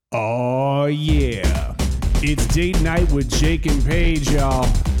Oh, yeah. It's date night with Jake and Paige, y'all,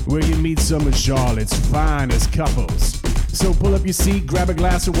 where you meet some of Charlotte's finest couples. So pull up your seat, grab a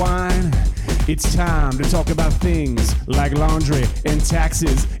glass of wine. It's time to talk about things like laundry and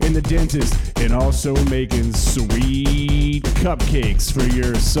taxes and the dentist, and also making sweet cupcakes for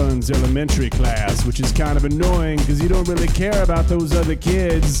your son's elementary class, which is kind of annoying because you don't really care about those other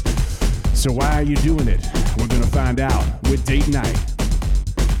kids. So why are you doing it? We're going to find out with Date Night.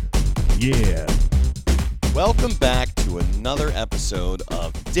 Yeah. Welcome back to another episode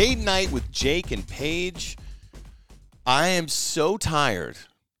of Date Night with Jake and Paige. I am so tired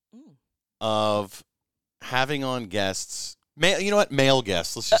of having on guests. Male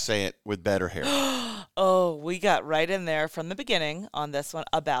guests. Let's just say it with better hair. Oh, we got right in there from the beginning on this one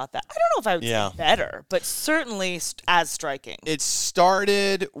about that. I don't know if I would say better, but certainly as striking. It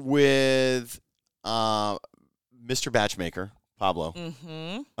started with Mr. Batchmaker, Pablo.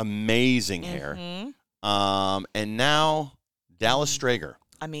 Mm-hmm. Amazing hair. And now Dallas Strager.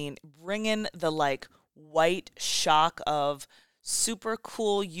 I mean, bringing the white shock of super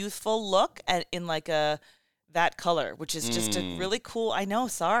cool, youthful look and in that color, which is just a really cool. I know.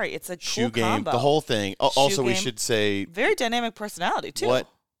 Sorry, it's a shoe cool game, combo. the whole thing. Also, we should say very dynamic personality too.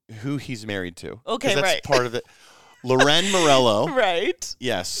 Who he's married to. Okay, that's right. Part of it. Loren Morello. Right.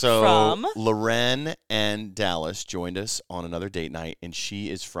 Yes. So from Loren and Dallas joined us on another date night, and she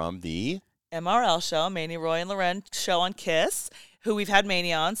is from the MRL show, Manny, Roy, and Loren show on KISS, who we've had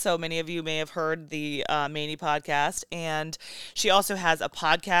Manny on, so many of you may have heard the Manny podcast. And she also has a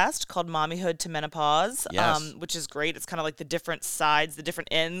podcast called Mommyhood to Menopause, which is great. It's kind of like the different sides, the different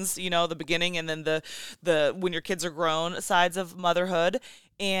ends, the beginning and then the when your kids are grown sides of motherhood.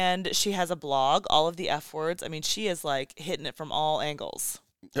 And she has a blog, All of the F Words. I mean, she is hitting it from all angles.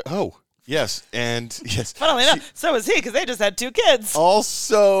 Oh, yes. And yes. Funnily enough, so is he, because they just had 2 kids.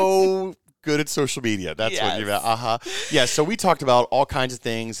 Also good at social media. That's what you're about. Yeah, so we talked about all kinds of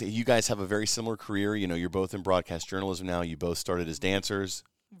things. You guys have a very similar career. You're both in broadcast journalism now. You both started as dancers.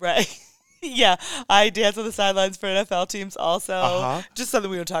 Right. Yeah, I dance on the sidelines for NFL teams also. Just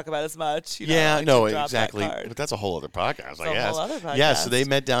something we don't talk about as much. Exactly. But that's a whole other podcast, I guess. A whole other podcast. Yeah, so they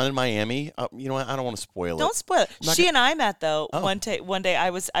met down in Miami. You know what? I don't want to spoil it. Don't spoil it. She and I met though one day.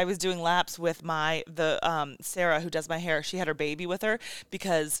 I was doing laps with Sarah, who does my hair. She had her baby with her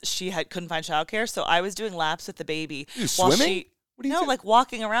because she couldn't find childcare. So I was doing laps with the baby. You swimming? What do you do?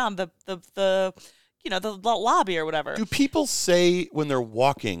 Walking around the lobby or whatever. Do people say when they're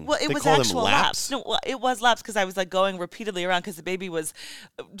walking? Well, it was actual laps. No, it was laps because I was going repeatedly around because the baby was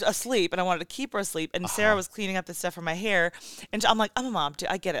asleep and I wanted to keep her asleep. And Sarah was cleaning up the stuff for my hair, and I'm like, I'm a mom,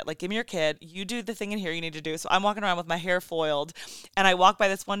 I get it. Give me your kid. You do the thing in here you need to do. So I'm walking around with my hair foiled, and I walk by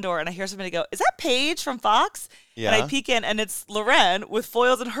this one door and I hear somebody go, "Is that Paige from Fox?" Yeah. And I peek in, and it's Loren with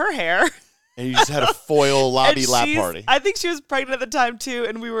foils in her hair. And you just had a foil lobby lap party. I think she was pregnant at the time, too,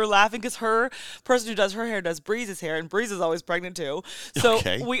 and we were laughing because her person who does her hair does Breeze's hair, and Breeze is always pregnant, too. So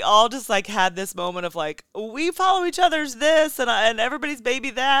we all just, had this moment of, we follow each other's this, and everybody's baby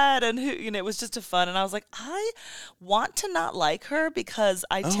that, and it was just a fun. And I was like, I want to not like her because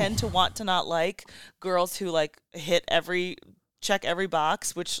I tend to want to not like girls who, check every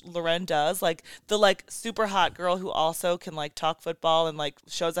box, which Loren does. The super hot girl who also can talk football and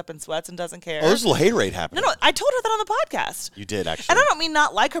shows up in sweats and doesn't care. Oh, there's a little hate rate happening. No, I told her that on the podcast. You did, actually. And I don't mean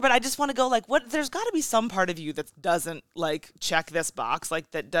not like her, but I just want to go what? There's got to be some part of you that doesn't check this box,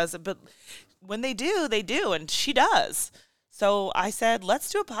 that does it. But when they do, and she does. So I said, let's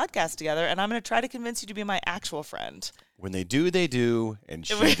do a podcast together, and I'm going to try to convince you to be my actual friend. When they do, and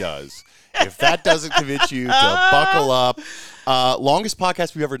she does. If that doesn't convince you to buckle up. Longest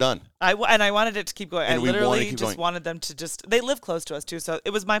podcast we've ever done. I wanted it to keep going. I literally just wanted them to they live close to us too. So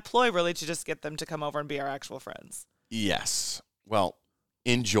it was my ploy really to just get them to come over and be our actual friends. Yes. Well,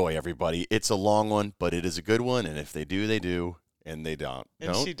 enjoy everybody. It's a long one, but it is a good one. And if they do, they do. And they don't.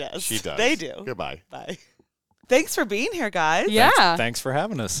 And she does. She does. They do. Goodbye. Bye. Thanks for being here, guys. Yeah. Thanks for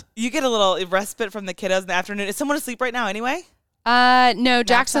having us. You get a little respite from the kiddos in the afternoon. Is someone asleep right now anyway? No,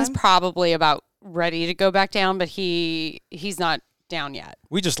 Jackson's probably about ready to go back down, but he's not down yet.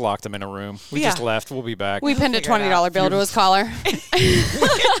 We just locked him in a room. We just left. We'll be back. We pinned a $20 bill to his collar. 4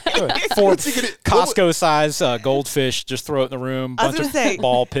 Costco size goldfish. Just throw it in the room. I was going to say.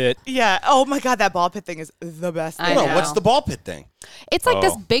 Ball pit. Yeah. Oh, my God. That ball pit thing is the best thing. What's the ball pit thing? It's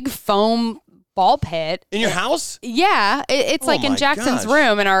this big foam ball pit. In your house? Yeah. It's like in Jackson's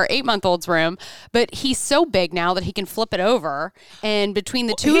room, in our 8-month-old's room. But he's so big now that he can flip it over. And between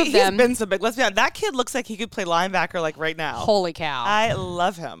the two of them. He's been so big. Let's be honest. That kid looks like he could play linebacker like right now. Holy cow. I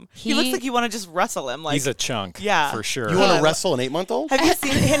love him. He looks like you want to just wrestle him. Like, he's a chunk. Yeah. For sure. You want to wrestle an 8-month-old? Have you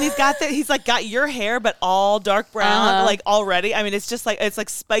seen it? And he's got your hair, but all dark brown, like already. I mean, it's just like, it's like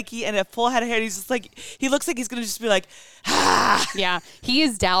spiky and a full head of hair. And he's just like, he looks like he's going to just be like, ah. Yeah. He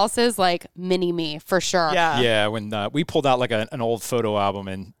is Dallas's like mini me for sure. Yeah. Yeah. When we pulled out like an old photo album,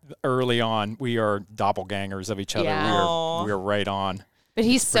 and early on, we are doppelgangers of each other. Yeah. We are right on. But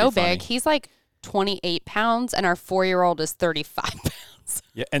he's so big. funny. He's like 28 pounds, and our 4-year-old is 35 pounds.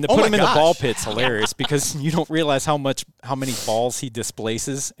 Yeah, and to put him in the ball pit's hilarious because you don't realize how many balls he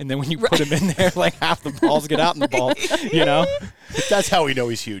displaces, and then when you put him in there, like half the balls get out in the ball. You know, that's how we know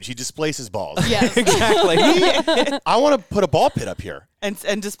he's huge. He displaces balls. Yes, exactly. I want to put a ball pit up here and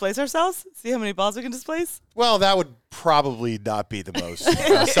displace ourselves. See how many balls we can displace. Well, that would probably not be the most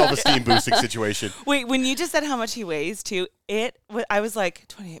self-esteem boosting situation. Wait, when you just said how much he weighs, too, I was like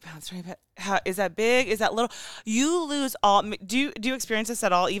 28 pounds. 28 pounds. How, is that big? Is that little? You lose all. Do you experience this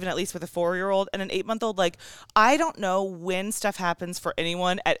at all? Even at least with a 4-year-old and an 8-month-old. Like, I don't know when stuff happens for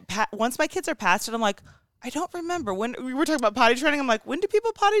anyone. Once my kids are past it, I'm like, I don't remember when we were talking about potty training. I'm like, when do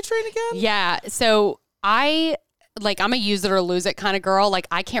people potty train again? Yeah. So I'm a use it or lose it kind of girl. Like,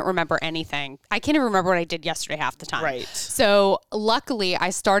 I can't remember anything. I can't even remember what I did yesterday half the time. Right. So luckily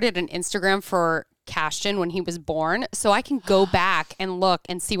I started an Instagram for Cashton when he was born, so I can go back and look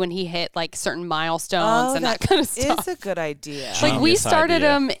and see when he hit like certain milestones and that kind of stuff. It's a good idea. Like, we started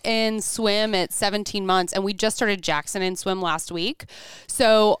him in swim at 17 months, and we just started Jackson in swim last week.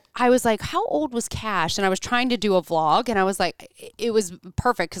 So I was like, how old was Cash? And I was trying to do a vlog, and I was like, it was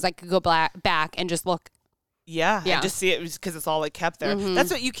perfect because I could go back and just look. Yeah. And just see it because it's all like kept there. Mm-hmm.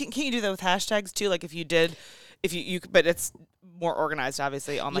 That's what you can you do that with hashtags too? Like if you but it's more organized,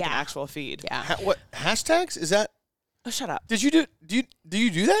 obviously, on like an actual feed. Yeah. What hashtags is that? Oh, shut up. Do you do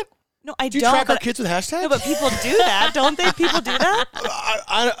that? No, I Do you don't. track our kids with hashtags? No, but people do that, don't they? People do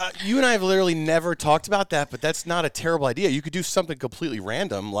that. You and I have literally never talked about that, but that's not a terrible idea. You could do something completely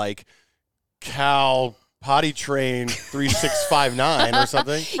random, like Cal potty train 3659 or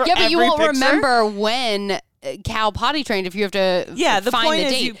something. Yeah, but you won't picture? remember when Cal potty trained if you have to The find point the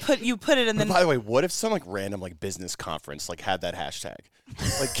is date. you put it and then By the way, what if some like random like business conference like had that hashtag?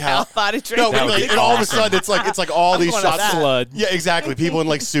 Like Cal potty train. No, but, and all of a sudden it's like all these going to shots. that. Flood. Yeah, exactly. People in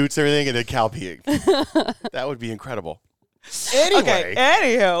like suits and everything, and then Cal peeing. That would be incredible. Anyway. Okay,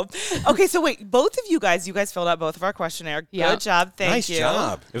 anywho. Okay, so wait, both of you guys filled out both of our questionnaire. Yeah. Good job. Thank Nice you.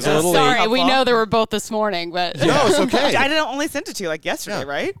 job. It was a little Sorry, late. we know they were both this morning, but No, it's okay. I didn't only send it to you like yesterday, Yeah.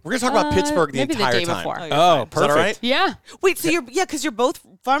 right? We're gonna talk about Pittsburgh the maybe the entire day time. before. you're Oh, fine. perfect. Is that all right? yeah, Wait, so because you're both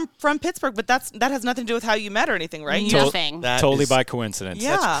from Pittsburgh, but that has nothing to do with how you met or anything, right? You nothing. That Totally is- by coincidence.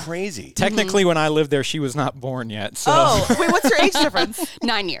 Yeah. That's crazy. Technically, when I lived there, she was not born yet. So Oh, wait, what's your age difference?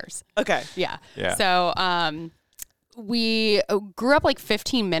 9 years. Okay. Yeah. Yeah. So we grew up like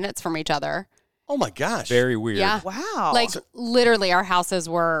 15 minutes from each other. Oh my gosh. very weird. Yeah. Wow. Like literally, our houses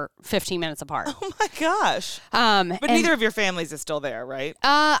were 15 minutes apart. oh my gosh. But Neither of your families is still there, right?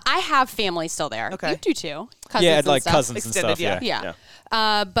 I have family still there. Okay. You do too. Cousins Yeah, and like stuff. cousins Extended, and stuff. yeah.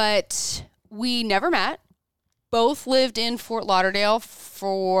 Yeah. But we never met. Both lived in Fort Lauderdale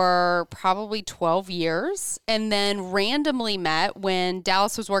for probably 12 years and then randomly met when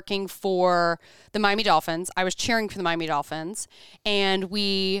Dallas was working for the Miami Dolphins. I was cheering for the Miami Dolphins, and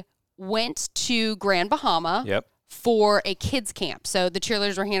we went to Grand Bahama Yep. for a kids camp. So the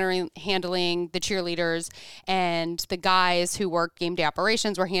cheerleaders were handling the cheerleaders, and the guys who worked game day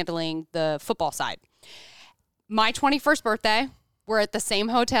operations were handling the football side. My 21st birthday, we're at the same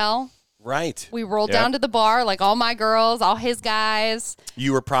hotel. Right. We rolled Yep. down to the bar, like all my girls, all his guys.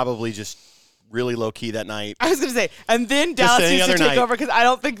 You were probably just really low key that night. I was going to say, and then Dallas any used to other take night. over because I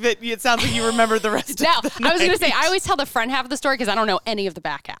don't think that it sounds like you remember the rest No, of the I was going to night. say, I always tell the front half of the story because I don't know any of the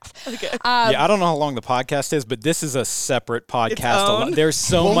back half. Okay. Yeah, I don't know how long the podcast is, but this is a separate podcast. own? There's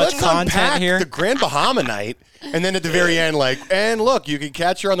so Well, much let's content unpack here. the Grand Bahama night, and then at the very end, like, and look, you can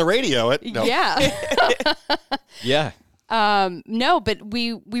catch her on the radio. No. Yeah. Yeah. No, but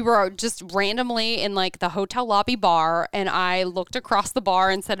we were just randomly in like the hotel lobby bar, and I looked across the bar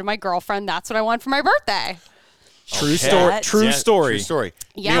and said to my girlfriend, "That's what I want for my birthday." True story. That- True Yeah, story. True story.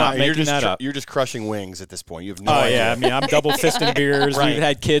 Yeah. Meanwhile, Not you're making just that up. You're just crushing wings at this point. You have no Oh idea. yeah, I mean I'm double fisting beers. Right. We've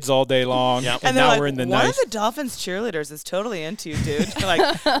had kids all day long, Yep. and they're now like, we're in the one nice. of the Dolphins cheerleaders is totally into you, dude. They're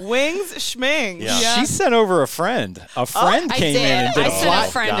like, wings, schmings. Yeah. She sent over a friend. A friend I came did. in and did I a sent fly,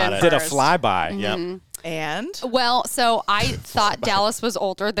 a friend got in it. did a first. flyby. Yep. And? Well, so I thought Dallas was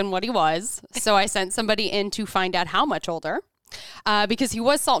older than what he was. So I sent somebody in to find out how much older. Because he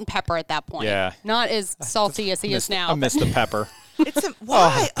was salt and pepper at that point. Yeah. Not as salty as he is now. I miss the pepper.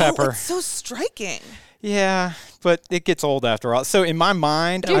 Why? Pepper. It's so striking. Yeah, but it gets old after all. So in my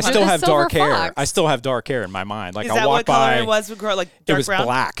mind, Dude, I still have dark hair. fox. I still have dark hair in my mind. Like Is I that walk what color by, it was? Like it dark was brown?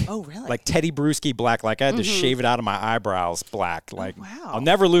 black. Oh, really? Like Teddy Bruschi black. Like I had to shave it out of my eyebrows black. Like wow. I'll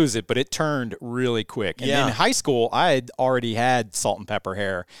never lose it, but it turned really quick. And Yeah. in high school, I had already had salt and pepper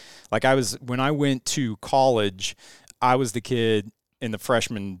hair. Like when I went to college, I was the kid in the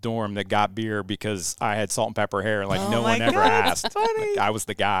freshman dorm that got beer because I had salt and pepper hair. Like no my one ever God, asked. that's funny. Like, I was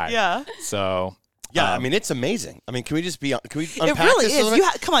the guy. Yeah. So. Yeah, I mean, it's amazing. I mean, can we unpack It really this a little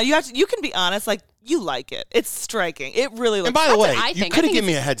is. bit? Come on, you can be honest. Like, you like it. It's striking. It really looks. And by the way, what I you think. could I have think given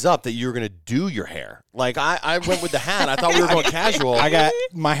me a heads up that you were going to do your hair. Like, I went with the hat. I thought we were going casual. I got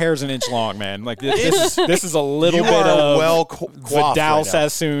my hair's an inch long, man. Like this is a little You bit are of well coiffed Vidal right now.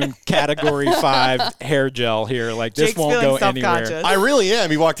 Sassoon Category 5 hair gel here. Like this Jake's won't feeling go anywhere. self-conscious. I really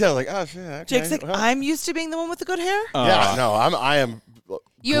am. He walked out like, oh shit. Okay, Jake's like, well. I'm used to being the one with the good hair. Yeah, no, I am.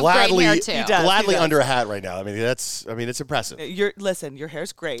 You have great gladly, hair, too. He does, gladly he does. under a hat right now. I mean, it's impressive. Listen, your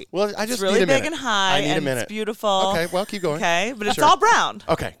hair's great. Well, I just it's really need a big minute. and high. I need a and minute. It's beautiful. Okay, well, keep going. Okay, but it's Sure. all brown.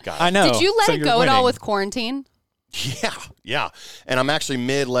 Okay, got it. I know. Did you let so it you're go at all winning. with quarantine? Yeah. And I'm actually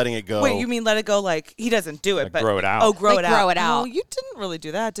mid letting it go. Wait, you mean let it go? Like he doesn't do it, Like but grow it out. Oh, grow Like it out. grow it out. Oh, you didn't really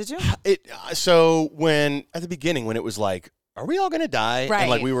do that, did you? So when at the beginning when it was like, are we all gonna die? Right. And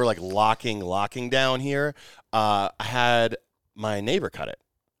like we were like locking down here. I had my neighbor cut it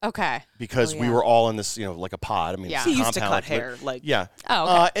Okay. because Oh, we yeah. were all in this, like a pod. I mean, Yeah. it's a He used to compound, cut but- hair. Like Yeah.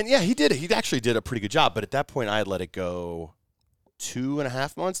 Oh, okay. And yeah, he did it. He actually did a pretty good job. But at that point, I had let it go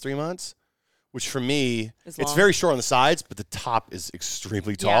 2.5 months, 3 months, which for me, Is it's long. very short on the sides, but the top is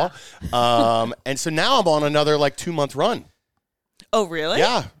extremely tall. And so now I'm on another like 2-month run. Oh, really?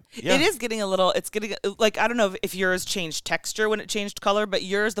 Yeah. It is getting a little. It's getting like I don't know if yours changed texture when it changed color, but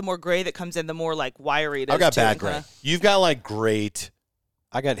yours the more gray that comes in, the more like wiry it is. I've got too, bad and gray. kinda- You've got like great.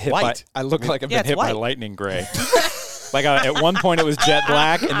 I got hit White. by. I look like I've Yeah, been it's hit by white. lightning gray. Like at one point it was jet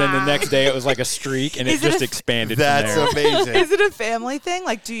black, and then the next day it was like a streak, and it Is it just a- expanded That's from there. amazing. Is it a family thing?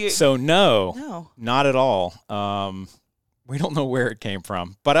 Like, do you? So no, No. not at all. We don't know where it came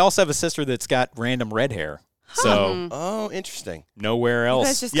from, but I also have a sister that's got random red hair. So Oh, interesting. nowhere You guys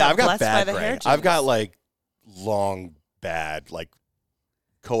else. just Yeah, I've got blessed by bad the gray. hair I've got genes. like long, bad, like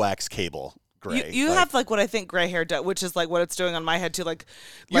coax cable gray. You have like what I think gray hair does, which is like what it's doing on my head too. Like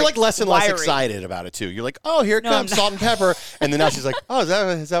You're like less and less wiry. excited about it too. You're like, oh, here it No, comes I'm salt and pepper, and then now she's like, oh, is that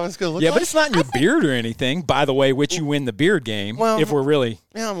what it's going to look Yeah, like? but it's not in your beard or anything. By the way, which you win the beard game. Well- if we're really,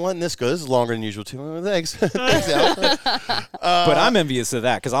 Yeah, I'm letting this go. This is longer than usual too. Oh, thanks. Thanks, Al. but I'm envious of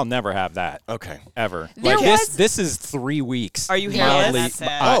that because I'll never have that Okay. ever. There Like was- this is 3 weeks. Are you hairless? mildly- That's it.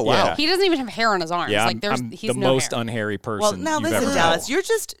 Oh, wow. Yeah, He doesn't even have hair on his arms. yeah like I'm he's the no most hair. unhairy person. Well, now you've listen, ever Dallas, met. you're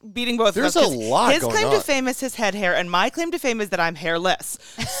just beating both There's of us. a lot His going claim on. to fame is his head hair, and my claim to fame is that I'm hairless.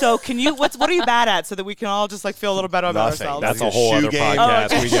 So can you? What are you bad at, so that we can all just like feel a little better about Nothing. ourselves? That's Shoe a whole other game. podcast. Oh,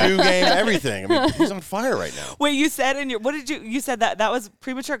 okay. We got- Shoe game, everything. I mean, he's on fire right now. Wait, you said in your what did you said that was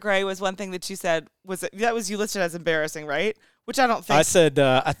premature gray was one thing that you said that was you listed as embarrassing, right? Which I don't think. I said,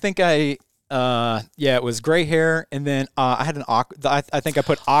 it was gray hair, and then I had an awkward. I think I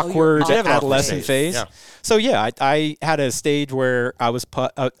put awkward did have an awkward adolescent phase. phase. Yeah. So yeah, I had a stage where I was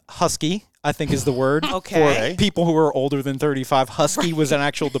husky. I think is the word Okay. for people who are older than 35. Husky was an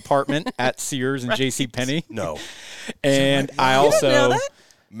actual department at Sears and J.C. Penney, No. and I You didn't know also. that?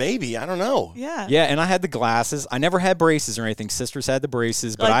 Maybe. I don't know. Yeah. Yeah, and I had the glasses. I never had braces or anything. Sisters had the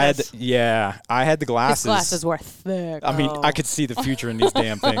braces, but Like I had this. I had the His glasses. glasses were thick. I mean, Oh. I could see the future in these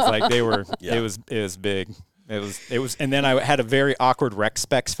damn things. Like they were, Yeah. it was big. It was, and then I had a very awkward rec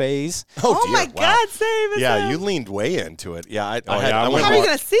specs phase. Oh dear. my Wow. God, same. Yeah, you leaned way into it. Yeah, I yeah, I went went How are you hard.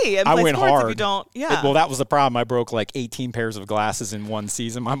 gonna see and I play went sports hard. if you don't? Yeah. Well, that was the problem. I broke like 18 pairs of glasses in one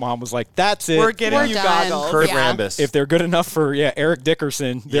season. My mom was like, "That's it. We're getting We're you done. goggles. Kurt Yeah. Rambis. If they're good enough for Eric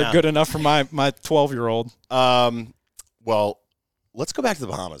Dickerson, they're Yeah. good enough for my 12-year-old." Well, let's go back to the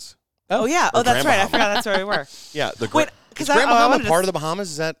Bahamas. Oh yeah. Or Oh, that's Grand right. I Bahama. forgot that's where we were. Yeah, the Wait, is 'cause Grand I Bahama wanted to part of the Bahamas?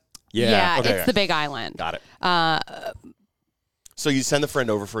 Is that yeah, okay, it's okay. the Big Island. got it? So you send the friend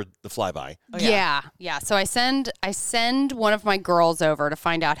over for the flyby. Oh, Yeah. So I send one of my girls over to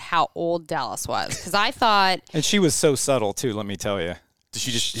find out how old Dallas was because I thought And she was so subtle too. Let me tell you. Does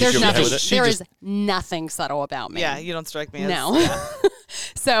she just? There's nothing. With it? There is nothing subtle about me. Yeah, you don't strike me as. No. Yeah.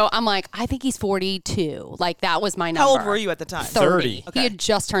 So I'm like, I think he's 42. Like that was my number. How old were you at the time? 30. Okay. He had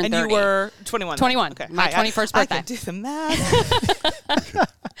just turned and 30. you were 21. 21. Okay. My 21st birthday. I can do the math.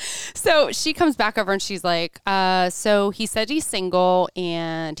 So she comes back over and she's like, so he said he's single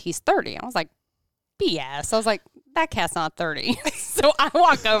and he's 30. I was like, BS. I was like, that cat's not 30. So I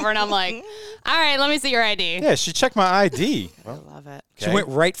walk over and I'm like, all right, let me see your ID. Yeah, she checked my ID. I love it. She went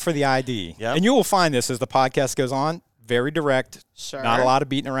right for the ID. Yep. And you will find this as the podcast goes on. Very direct. Sure. Not a lot of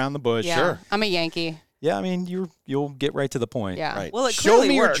beating around the bush. Yeah, Sure. I'm a Yankee. Yeah, I mean, you'll get right to the point. Yeah. Right. Well, it Show clearly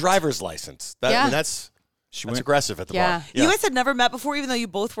me your worked. driver's license. I Yeah. mean, that's aggressive at the Yeah. bar. You guys had never met before, even though you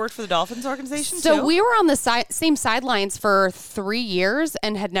both worked for the Dolphins organization. So too? we were on the same sidelines for 3 years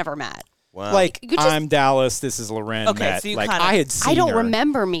and had never met. Wow. Like, You just- I'm Dallas. This is Loren. Okay, Matt. so you like, kinda- I had seen I don't her.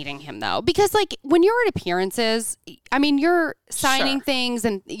 remember meeting him though, because like when you're at appearances, I mean, you're signing Sure. things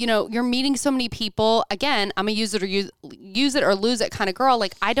and you're meeting so many people. Again, I'm a use it or lose it kind of girl.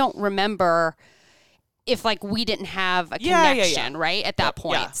 Like I don't remember if like we didn't have a Yeah, connection right at that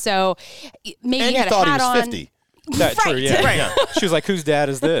point. Yeah. So maybe and you you had thought a he hat was on. 50. That's true. Right. Yeah. Right. Yeah. She was like, "Whose dad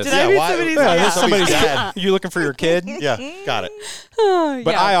is this?" Did I read somebody's Yeah, dad? this somebody's Dad. You looking for your kid? Yeah, got it. But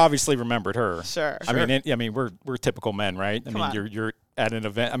Yeah. I obviously remembered her. Sure. I mean, we're typical men, right? I mean, on. you're at an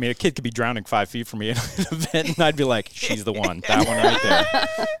event. I mean, a kid could be drowning 5 feet from me at an event, and I'd be like, "She's the one. That one right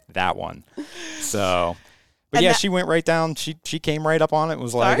there. That one." So, but And yeah, that- she went right down. She came right up on it. And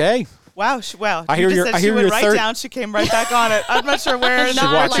was like, Sorry? "Hey." Wow. Wow. I hear you just your- said I she hear went your right third- down. She came right back on it. I'm not sure where. Not She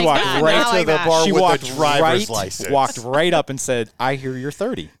walked like that. right Not to like the that. bar She with walked the driver's right, license. walked right up and said, "I hear you're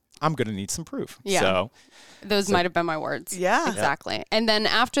 30. I'm going to need some proof." Yeah. So, Those might have been my words. Yeah. Exactly. And then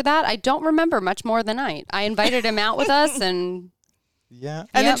after that, I don't remember much more the night. I invited him out with us and yeah.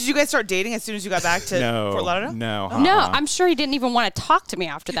 And then Yep. did you guys start dating as soon as you got back to Fort Lauderdale? No. no, I'm sure he didn't even want to talk to me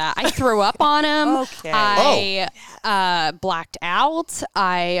after that. I threw up on him. Okay. I blacked out.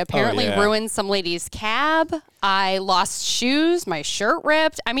 I apparently yeah. ruined some lady's cab. I lost shoes. My shirt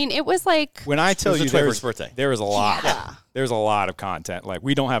ripped. I mean, it was like When I tell was you the there 21st was, birthday. there was a lot. Yeah. There's a lot of content. Like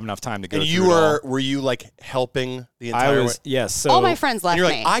we don't have enough time to go And through you it all. were you like helping the I entire was way? yes. So all my friends And left you're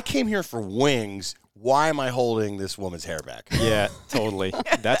me. like, I came here for wings. Why am I holding this woman's hair back? Yeah, totally.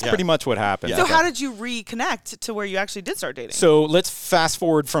 That's pretty much what happened. So how did you reconnect to where you actually did start dating? So let's fast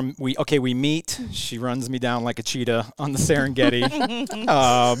forward from we meet. She runs me down like a cheetah on the Serengeti.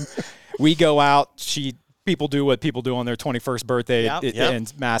 We go out. People do what people do on their 21st birthday. Yep. It Yep.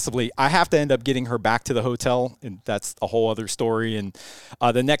 ends massively. I have to end up getting her back to the hotel, and that's a whole other story. And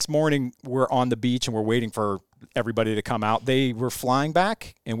the next morning, we're on the beach and we're waiting for everybody to come out. They were flying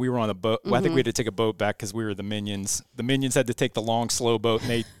back, and we were on a boat. Well, I think we had to take a boat back because we were the Minions. The Minions had to take the long, slow boat, and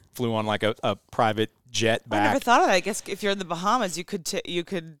they flew on like a private jet I back. never thought of that. I guess if you're in the Bahamas, you could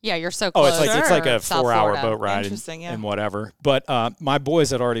yeah, you're so Oh, close. it's like a South 4-hour Florida. boat ride and, Interesting, yeah. and whatever. But my boys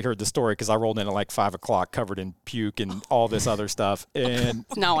had already heard the story because I rolled in at like 5 o'clock covered in puke and all this other stuff. And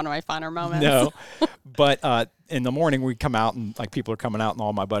It's not one of my finer moments. no, but in the morning we come out and like people are coming out and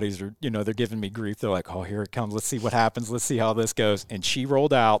all my buddies are, they're giving me grief. They're like, "Oh, here it comes. Let's see what happens. Let's see how this goes." And she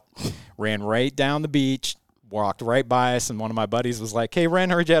rolled out, ran right down the beach, walked right by us, and one of my buddies was like, "Hey, Ren,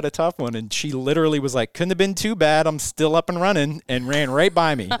 heard you had a tough one." And she literally was like, "Couldn't have been too bad. I'm still up and running," and ran right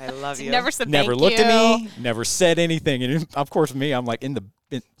by me. I love you. Never said Never thank looked you. at me, never said anything. And of course, me, I'm like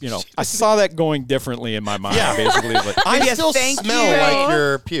I saw that going differently in my mind, basically. Like, I Yes, still thank smell you. like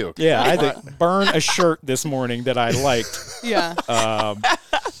your puke. yeah, I had to burn a shirt this morning that I liked. Yeah.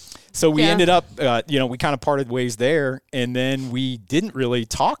 So we Yeah. ended up, we kind of parted ways there, and then we didn't really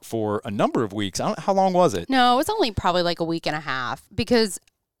talk for a number of weeks. I don't, how long was it? No, it was only probably like a week and a half because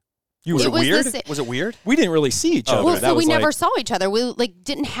Was It it was the weird? sa- Was it weird? We didn't really see each other. well, That so we was never like, saw each other. We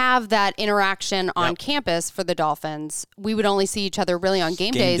didn't have that interaction on Yep. campus for the Dolphins. We would only see each other really on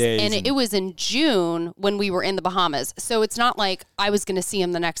game Game days, days and and- it was in June when we were in the Bahamas. So it's not like I was going to see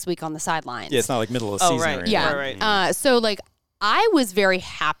him the next week on the sidelines. yeah, it's not like middle of the Oh, season right. or anything. Yeah. Right. So like I was very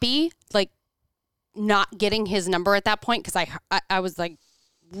happy, like not getting his number at that point because I was like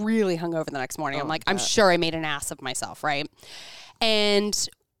really hungover the next morning. I'm like, I'm sure I made an ass of myself, right? And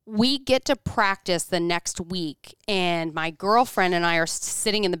we get to practice the next week, and my girlfriend and I are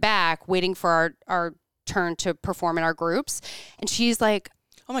sitting in the back waiting for our turn to perform in our groups, and she's like,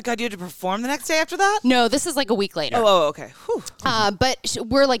 Oh my God, you had to perform the next day after that? no, this is like a week later. Oh, okay. Whew. But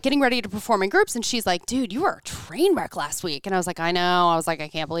we're like getting ready to perform in groups, and she's like, dude, you were a train wreck last week. And I was like, I know. I was like, I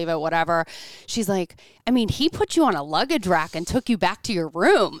can't believe it, whatever. She's like, I mean, he put you on a luggage rack and took you back to your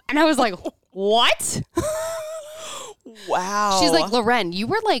room. And I was like, what? Wow. She's like, Loren, you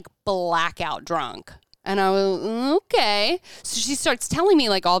were like blackout drunk. And I was, okay. So she starts telling me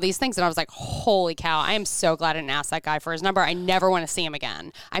like all these things. And I was like, holy cow, I am so glad I didn't ask that guy for his number. I never want to see him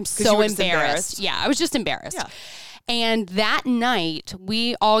again. I'm so embarrassed. Yeah, I was just embarrassed. Yeah. And that night,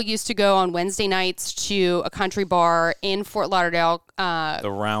 we all used to go on Wednesday nights to a country bar in Fort Lauderdale called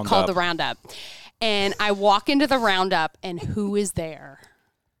the Roundup. And I walk into the Roundup, and who is there?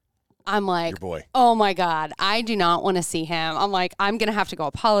 I'm like, your boy. Oh my God, I do not want to see him. I'm like, I'm going to have to go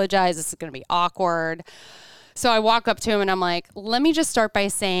apologize. This is going to be awkward. So I walk up to him and I'm like, let me just start by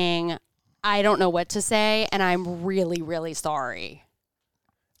saying, I don't know what to say. And I'm really, really sorry.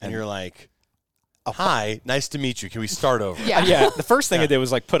 And you're like, hi, nice to meet you. Can we start over? Yeah. The first thing I did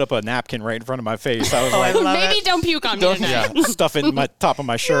was like put up a napkin right in front of my face. I was like, maybe don't puke on me tonight. Stuff it in my top of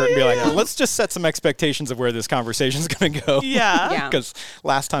my shirt and be like, let's just set some expectations of where this conversation's going to go. Yeah. Because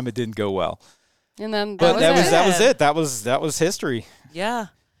last time it didn't go well. And then that was it. That was history. Yeah.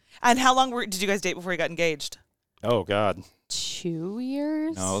 And how long did you guys date before you got engaged? Oh God. 2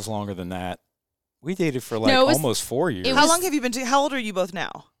 years? No, it was longer than that. We dated for almost 4 years. How long have you been how old are you both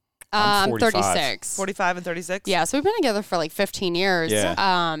now? I'm 36. 45 and 36? Yeah, so we've been together for like 15 years.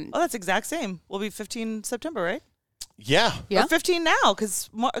 Yeah. That's exact same. We'll be 15 September, right? Yeah. Or 15 now,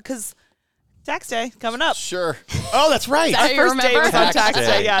 because tax day coming up. Sure. Oh, that's right. Our first date was on tax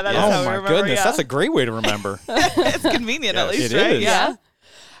day. Yeah, that is how we remember. Oh, my goodness. Yeah. That's a great way to remember. It's convenient, at least, it right? Is. Yeah.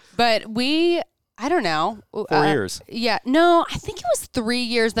 But I don't know. 4 years. Yeah. No, I think it was 3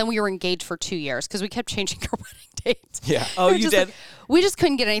 years. Then we were engaged for 2 years because we kept changing our wedding dates. Yeah. Oh, you did? Like, we just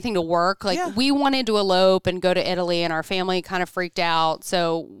couldn't get anything to work. Like, we wanted to elope and go to Italy, and our family kind of freaked out.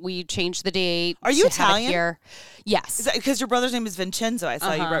 So we changed the date. Are you Italian? Here. Yes. Because your brother's name is Vincenzo. I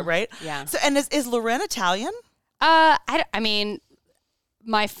saw you, right? Yeah. So, and is Loren Italian? I mean,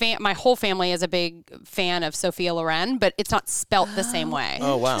 my whole family is a big fan of Sophia Loren, but it's not spelt the same way.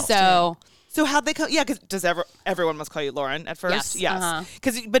 Oh, wow. So how'd they call? Yeah, because everyone must call you Lauren at first. Yes.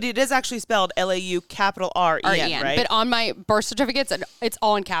 But it is actually spelled LAU capital REN, right? But on my birth certificates, it's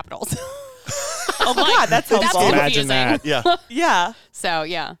all in capitals. Oh my God, that's helpful. Imagine that. Yeah. Yeah. So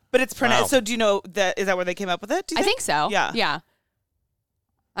yeah. But it's pronounced. Wow. So do you know that? Is that where they came up with it? I think so. Yeah. Yeah.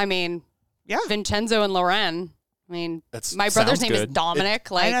 I mean, yeah. Vincenzo and Loren. I mean, my brother's name is Dominic.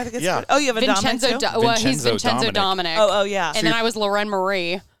 I think it's good. Oh, you have a Vincenzo. He's Vincenzo Dominic. Oh, yeah. And then I was Loren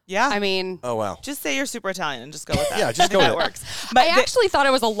Marie. Yeah. I mean. Oh, wow. Just say you're super Italian and just go with that. Yeah, just go with that it. works. But I actually thought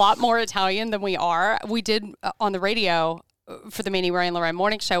I was a lot more Italian than we are. We did on the radio for the Manny Ray and Lorraine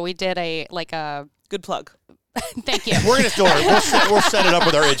morning show. We did a good plug. Thank you. We're gonna we'll set it up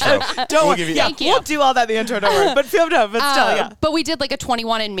with our intro. Thank you. We'll do all that in the intro. Don't worry. But still, yeah. But we did like a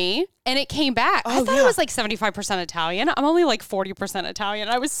 21andMe, and it came back. I thought it was like 75% Italian. I'm only like 40% Italian.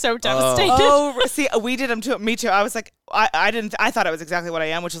 I was so devastated. Oh, see, we did them too. Me too. I was like, I thought I was exactly what I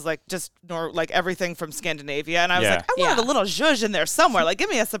am, which is like just everything from Scandinavia. And I was like, I wanted a little zhuzh in there somewhere. Like, give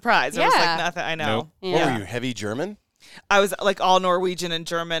me a surprise. It was like nothing. I know. Nope. Yeah. What were you, heavy German? I was like all Norwegian and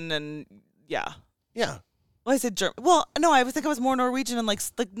German and yeah. Yeah. Well, I said German. Well, no, I think I was more Norwegian and like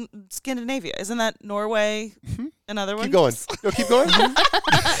Scandinavia. Isn't that Norway? Another one? Keep going. No, keep going.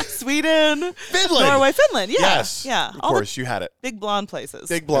 Sweden. Finland. Norway, Finland. Yeah. Yes. Yeah. Of course, you had it. Big blonde places.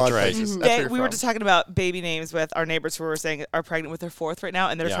 Big blonde places. That's where you're we were from. just talking about baby names with our neighbors who were saying are pregnant with their fourth right now,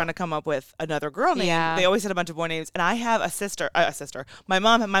 and they're trying to come up with another girl name. Yeah. They always had a bunch of boy names, and I have a sister. My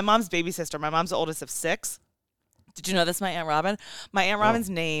mom's baby sister. My mom's the oldest of 6. Did you know this? My Aunt Robin. My Aunt Robin's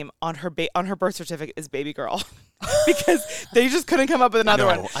name on her birth certificate is Baby Girl, because they just couldn't come up with another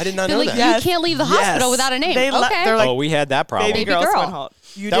one. I did not know that. You can't leave the hospital without a name. They're like, we had that problem. Baby Girl. Swinholt.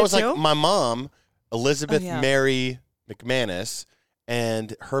 You that did was too? like my mom, Elizabeth Mary McManus,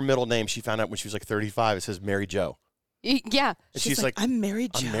 and her middle name she found out when she was like 35. It says Mary Jo. Yeah. And she's like, I'm Mary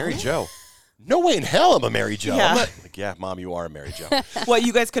Jo. I'm Mary Jo. No way in hell I'm a Mary Jo. Yeah. I'm not, like, yeah, Mom, you are a Mary Jo. What,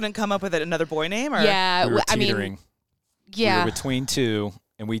 you guys couldn't come up with another boy name? Or? Yeah. We were teetering. We were between two,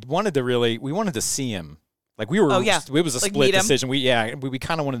 and we wanted to see him. Like it was a split decision. We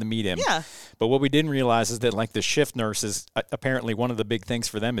kind of wanted to meet him. Yeah. But what we didn't realize is that like the shift nurses, apparently one of the big things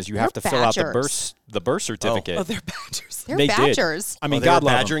for them is you have to fill out the birth certificate. Oh, they're badgers. They're badgers. I mean, they God were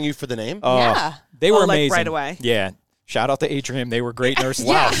love badgering them. you for the name? Yeah. They were like amazing. right away. Yeah. Shout out to Atrium. They were great nurses.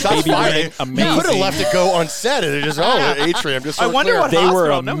 Wow, Baby fired. amazing. You could have left it go unsaid. It just Atrium. Just so I wonder clear. what they were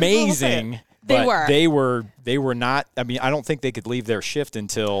hospital. amazing. They were. They were not. I mean, I don't think they could leave their shift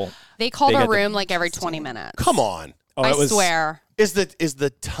until they called our room like every 20 minutes. Come on. Oh, I swear. Is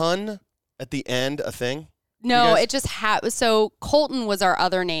the ton at the end a thing? No, it just so Colton was our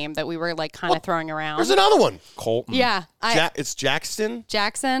other name that we were like kind of throwing around. There's another one. Colton. Yeah. It's Jackson.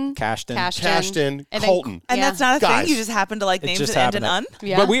 Cashton. and Colton. And that's not a Guys. thing? You just happen to like names just that end in happened un?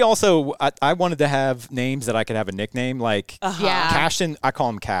 Yeah. But we also, I wanted to have names that I could have a nickname. Like Yeah. Cashton, I call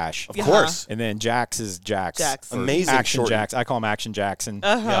him Cash. Of course. And then Jax is Jax. Jax. Or Amazing Action shorten. Jax. I call him Action Jackson.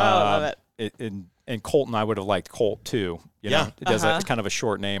 I love it. And Colton, I would have liked Colt too. You Yeah. know, it does a kind of a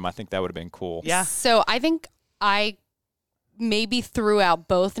short name. I think that would have been cool. Yeah. So I think I maybe threw out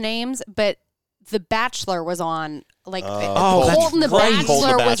both names, but The Bachelor was on. Like Colton the right.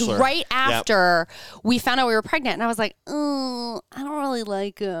 Bachelor was Bachelor. right after we found out we were pregnant, and I was like, I don't really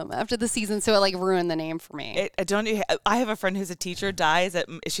like him after the season, so it like ruined the name for me. I have a friend who's a teacher.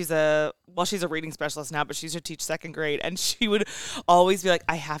 She's a reading specialist now, but she used to teach second grade, and she would always be like,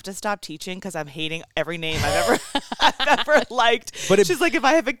 I have to stop teaching because I'm hating every name I've ever liked. But she's like, if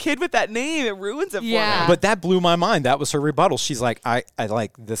I have a kid with that name, it ruins it for me. But that blew my mind. That was her rebuttal. She's like, I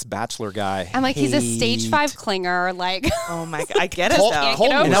like this Bachelor guy. I'm like, he's a stage 5 clinger. Like, oh my God, I get it though.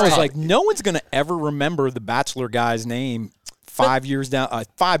 Colton And I was tough. like, no one's going to ever remember the Bachelor guy's name 5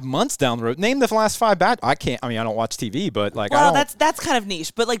 months down the road. Name the last 5 I can't. I mean, I don't watch TV, but like, Well, I don't. that's kind of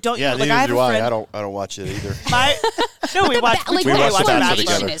niche. But like, don't Yeah, you? Like, neither I have do a friend. I don't watch it either. No, we watch. like, we watched The Bachelor Nation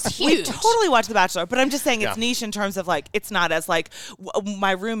together. is We huge. totally watch The Bachelor, but I'm just saying it's Yeah. niche in terms of like it's not as like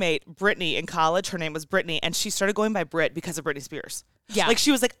my roommate Brittany in college. Her name was Brittany, and she started going by Brit because of Britney Spears. Yeah. Like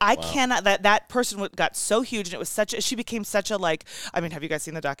she was like, I cannot. That person got so huge, and it was such. She became such a like. I mean, have you guys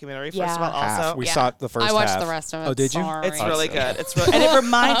seen the documentary? First of all, Half. also We saw it the first I watched half. the rest of it. Oh, did you? Sorry. it's really good. It's really, and it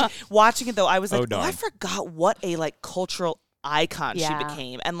reminded watching it though. I was like, darn. I forgot what a like cultural icon Yeah. she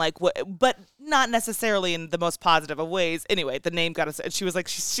became, and like what, but not necessarily in the most positive of ways. Anyway, the name got us. And she was like,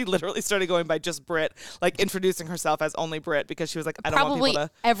 she literally started going by just Brit, like introducing herself as only Brit because she was like, I don't want Probably people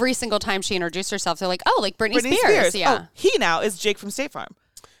to. every single time she introduced herself, they're like, oh, like Britney Britney Spears. Yeah. Oh, he now is Jake from State Farm.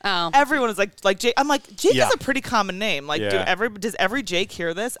 Oh. Everyone is like Jake. I'm like, Jake Yeah. is a pretty common name. Like, Yeah. does every Jake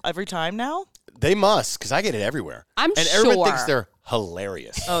hear this every time now? They must, because I get it everywhere. I'm and everyone sure. thinks they're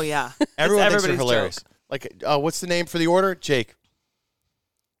hilarious. Oh yeah, Everyone It's thinks they're everybody's hilarious. joke. Like, what's the name for the order? Jake.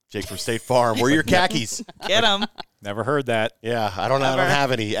 Jake from State Farm. Where are your khakis? Get him. Never heard that. Yeah, I don't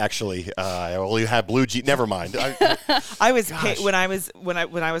have any actually. I only have blue jeans. Never mind. I was when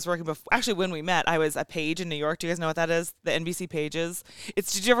I was working before. Actually, when we met, I was a page in New York. Do you guys know what that is? The NBC pages.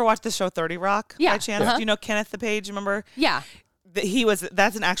 Did you ever watch the show 30 Rock? Yeah. By chance? Uh-huh. Do you know Kenneth the Page? Remember? Yeah.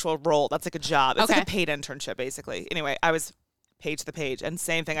 That's an actual role. That's like a job. It's like Okay. a paid internship, basically. Anyway, I was Page the Page, and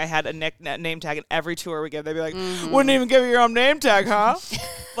same thing. I had a name tag in every tour we give. They'd be like, "Wouldn't even give you your own name tag, huh?"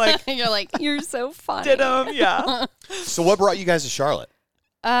 Like, You're like, you're so funny. did yeah. So what brought you guys to Charlotte?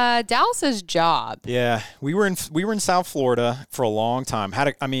 Dallas's job. Yeah, we were in South Florida for a long time.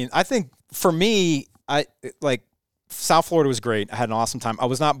 I think for me, South Florida was great. I had an awesome time. I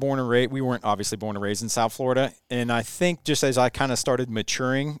was not born and raised. We weren't obviously born and raised in South Florida. And I think just as I kind of started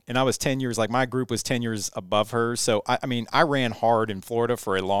maturing, and I was 10 years, like my group was 10 years above hers. So, I ran hard in Florida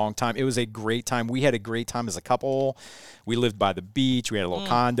for a long time. It was a great time. We had a great time as a couple. We lived by the beach. We had a little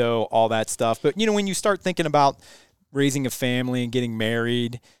condo, all that stuff. But, when you start thinking about raising a family and getting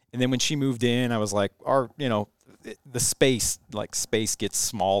married, and then when she moved in, I was like, the space gets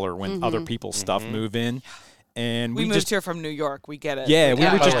smaller when other people's stuff move in. And We moved here from New York. We get it. Yeah, we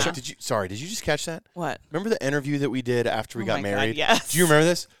were By the just way, did you just catch that? What? Remember the interview that we did after we got my God, married? yes. Do you remember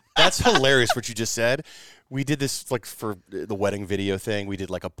this? That's hilarious what you just said. We did this like for the wedding video thing. We did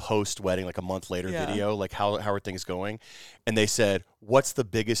like a post-wedding, like a month later video, like how are things going? And they said, "What's the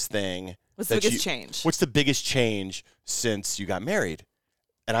biggest thing? What's the biggest change? What's the biggest change since you got married?"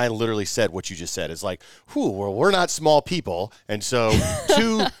 And I literally said what you just said. It's like, well, we're not small people. And so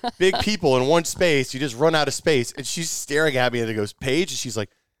 2 big people in one space, you just run out of space. And she's staring at me and it goes, Paige. And she's like,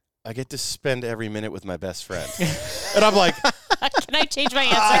 I get to spend every minute with my best friend. And I'm like, Can I change my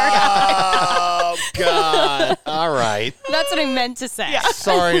answer? oh, God. All right. That's what I meant to say.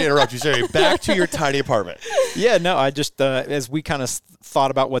 Sorry to interrupt you. Sorry. Back to your tiny apartment. Yeah, no, I just, as we kind of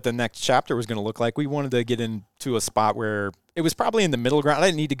thought about what the next chapter was going to look like, we wanted to get into a spot where it was probably in the middle ground. I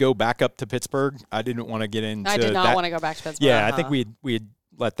didn't need to go back up to Pittsburgh. I didn't want to get into I did not that. want to go back to Pittsburgh. Yeah, I think we had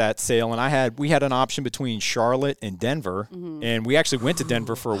let that sail, and we had an option between Charlotte and Denver, and we actually went to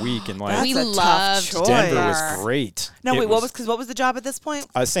Denver for a week, and like That's we a tough loved choice. Denver Denver. was great. No, It wait. What was the job at this point?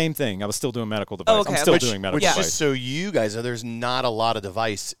 same thing? I was still doing medical device. Oh, okay. I'm still Which- doing medical Which device. is so you guys, there's not a lot of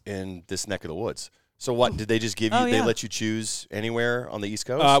device in this neck of the woods. So what, did they just give you, Oh, they yeah. let you choose anywhere on the East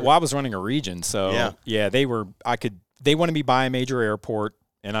Coast? Well, I was running a region, so Yeah. they wanted me by a major airport,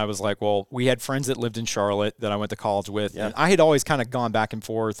 and I was like, well, we had friends that lived in Charlotte that I went to college with, and I had always kind of gone back and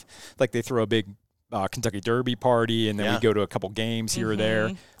forth. Like they throw a big Kentucky Derby party, and then we go to a couple games here or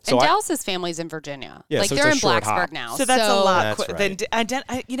there. So and Dallas's family's in Virginia. Yeah, like so they're in it's a short Blacksburg hop. now. So that's a lot. That's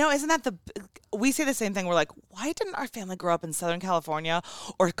right. Isn't that we say the same thing. We're like, why didn't our family grow up in Southern California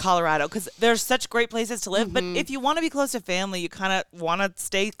or Colorado? Because there's such great places to live. But if you want to be close to family, you kind of want to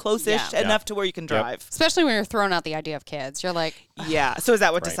stay close-ish enough to where you can drive. Especially when you're throwing out the idea of kids. You're like, Yeah. So is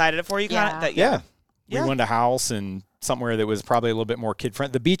that what decided it for you? Yeah. We wanted a house and somewhere that was probably a little bit more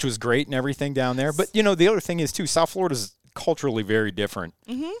kid-friendly. The beach was great and everything down there. But, the other thing is, too, South Florida's culturally very different.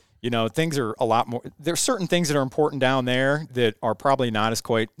 Things are a lot more. There's certain things that are important down there that are probably not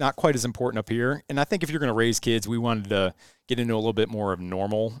quite as important up here. And I think if you're going to raise kids, we wanted to get into a little bit more of a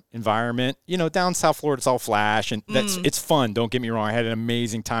normal environment. Down South Florida, it's all flash, and it's fun. Don't get me wrong. I had an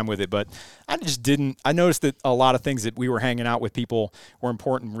amazing time with it, but I noticed that a lot of things that we were hanging out with people were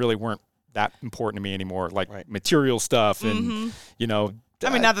important, really weren't that important to me anymore, like material stuff and,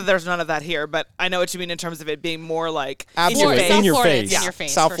 not that there's none of that here, but I know what you mean in terms of it being more like absolutely in your face. In your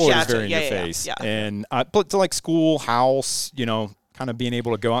face. South Florida is sure. very in your face. Yeah. And but to like school, house, kind of being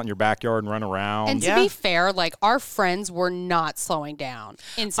able to go out in your backyard and run around. And to be fair, like our friends were not slowing down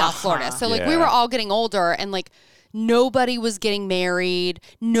in South Florida. So like we were all getting older and like nobody was getting married.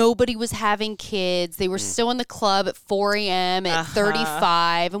 Nobody was having kids. They were still in the club at 4 a.m. at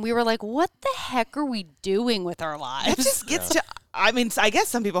 35. And we were like, what the heck are we doing with our lives? It just gets to... I mean, I guess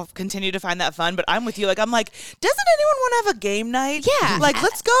some people continue to find that fun, but I'm with you. Like, I'm like, doesn't anyone want to have a game night? Yeah. Like,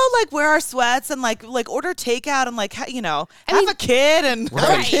 let's go, like, wear our sweats and, like order takeout and, like, have a kid and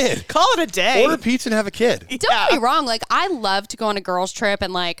have a kid. Call it a day. Order pizza and have a kid. Don't get me wrong. Like, I love to go on a girls' trip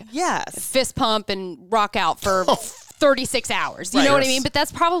and, like, fist pump and rock out for 36 hours. You know what I mean? But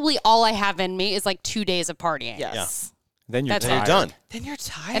that's probably all I have in me is, like, 2 days of partying. Yes. Then you're done. Then you're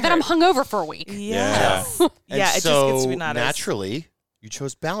tired. And then I'm hungover for a week. Yeah. And it so just gets to be not naturally, you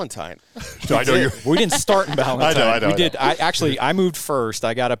chose Ballantyne. We didn't start in Ballantyne. I know. We did. I moved first.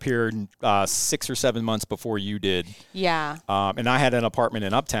 I got up here 6 or 7 months before you did. Yeah. And I had an apartment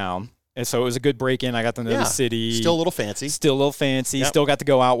in Uptown. And so it was a good break-in. I got to know the city. Still a little fancy. Yep. Still got to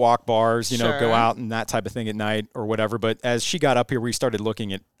go out, walk bars, go out and that type of thing at night or whatever. But as she got up here, we started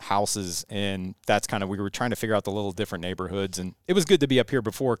looking at houses, and that's kind of, we were trying to figure out the little different neighborhoods. And it was good to be up here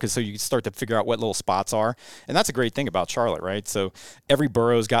before because so you start to figure out what little spots are. And that's a great thing about Charlotte, right? So every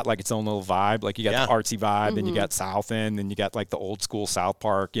borough's got like its own little vibe. Like you got the artsy vibe, and you got South End, and you got like the old school South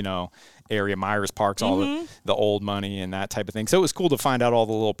Park, area, Myers Park's all the old money and that type of thing. So it was cool to find out all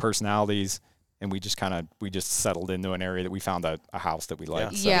the little personalities, and we just settled into an area that we found a house that we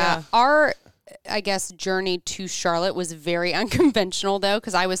liked. So. Yeah. Our, I guess, journey to Charlotte was very unconventional though,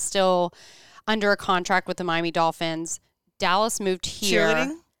 because I was still under a contract with the Miami Dolphins. Dallas moved here.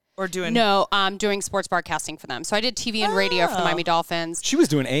 Cheerleading? Or doing... No, doing sports broadcasting for them. So I did TV and radio for the Miami Dolphins. She was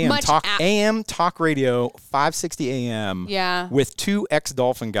doing AM talk radio, 560 AM. Yeah. With 2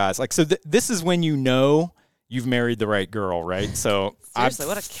 ex-Dolphin guys. Like, so this is when you've married the right girl, right? So seriously,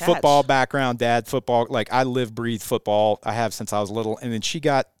 what a catch. Football background, dad football. Like I live, breathe football. I have since I was little. And then she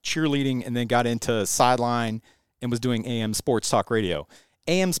got cheerleading and then got into sideline and was doing AM sports talk radio.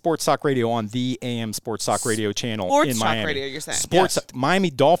 AM Sports Talk Radio on the AM Sports Talk Radio channel in Miami. Sports Talk Radio, you're saying.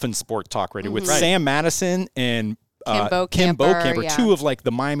 Miami Dolphins Sports Talk Radio with Sam Madison and Kim Bocamper, 2 of like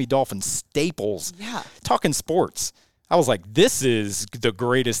the Miami Dolphins staples. Yeah. Talking sports. I was like, this is the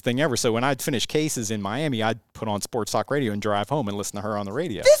greatest thing ever. So when I'd finish cases in Miami, I'd put on Sports Talk Radio and drive home and listen to her on the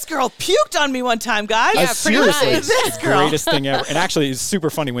radio. This girl puked on me one time, guys. Yeah, seriously, this girl. Greatest thing ever. And actually, it's super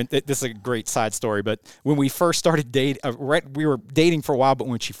funny. This is a great side story, but when we first started dating, we were dating for a while, but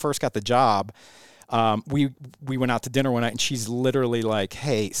when she first got the job, we went out to dinner one night, and she's literally like,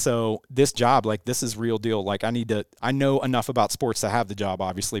 hey, so this job, like, this is real deal. Like, I know enough about sports to have the job,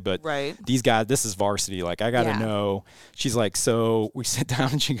 obviously, but these guys, this is varsity. Like, I got to know. She's like, so we sit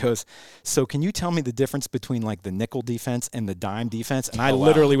down, and she goes, so can you tell me the difference between, like, the nickel defense and the dime defense? And I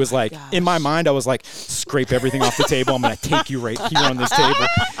literally was like, in my mind, I was like, scrape everything off the table. I'm going to take you right here on this table.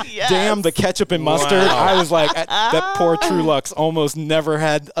 Damn, the ketchup and mustard. Wow. I was like, that poor Trulux almost never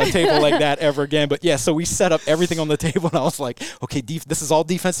had a table like that ever again. But yeah, so we set up everything on the table, and I was like, okay, this is all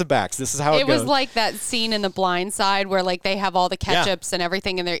defensive backs. This is how it goes. It was like that scene in The Blind Side where like they have all the ketchups and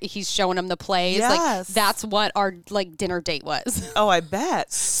everything, and he's showing them the plays. Yes. Like that's what our like dinner date was. Oh, I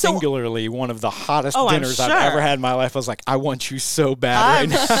bet. Singularly, one of the hottest dinners I've ever had in my life. I was like, I want you so bad I'm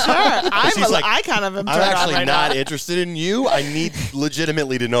right now. Sure. I kind of am I'm actually not interested in you. I need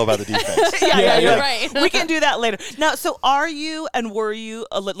legitimately to know about the defense. You're right. We can do that later. Now, so are you and were you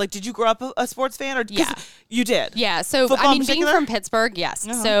like? Did you grow up a sports fan, or Yeah, you did? Yeah. So Football I mean, in being particular? from Pittsburgh, yes.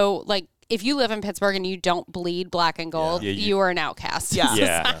 So like if you live in Pittsburgh and you don't bleed black and gold, you are an outcast in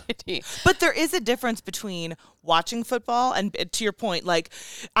society. But there is a difference between watching football and, to your point, like,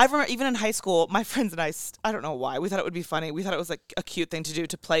 I remember even in high school, my friends and I don't know why, we thought it would be funny. We thought it was like a cute thing to do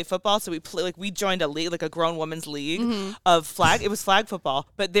to play football. So we joined a league, like a grown women's league of flag. It was flag football,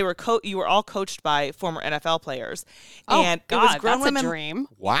 but they were you were all coached by former NFL players. And God, it was grown that's women. a dream.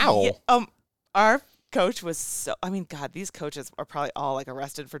 Wow. Yeah, our coach was so, I mean, God, these coaches are probably all like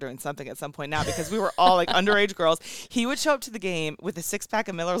arrested for doing something at some point now, because we were all like underage girls. He would show up to the game with a 6-pack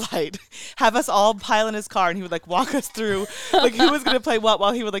of Miller Lite, have us all pile in his car, and he would like walk us through like who was going to play what,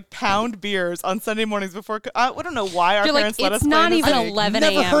 while he would like pound beers on Sunday mornings before. I don't know why our parents let us play. It's not even league. 11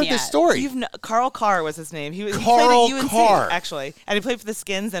 a.m. Never heard yet. this story. Carl Carr was his name. He played Carl at UNC, Carr, actually, and he played for the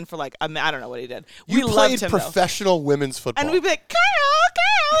Skins and for like I don't know what he did. You we played loved him, professional women's football, and we'd be like, Carl,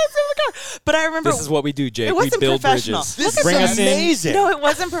 let's do Carl. But I remember This is what we do, Jake. It wasn't we build professional. bridges. This Bring is us in. amazing. No, it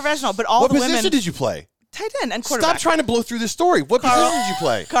wasn't professional, but all What the position women. did you play? Tight end and quarterback. Stop trying to blow through this story. What position did you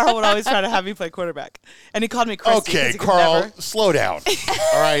play? Carl would always try to have me play quarterback, and he called me Christy. Okay, he could Carl, never- slow down.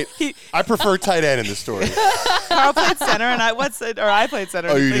 All right, I prefer tight end in this story. Carl played center, and I played center.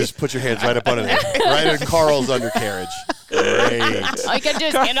 Oh, you just put your hands right up under there, right in Carl's undercarriage. Great. I can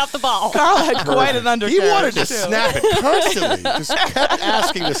just hand off the ball. Carl had quite an undercarriage. He wanted to too. snap it constantly. Just kept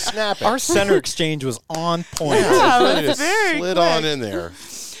asking to snap it. Our center exchange was on point. Yeah, It it was just very slid quick. on in there.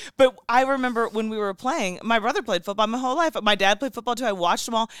 But I remember when we were playing, my brother played football my whole life. My dad played football too. I watched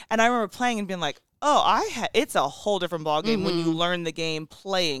them all, and I remember playing and being like, "Oh, it's a whole different ballgame when you learn the game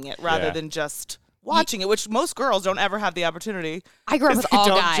playing it rather than just watching it," which most girls don't ever have the opportunity. I grew up with They all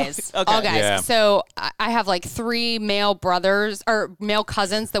don't guys. join- okay. All guys. Yeah. So I have like 3 male brothers or male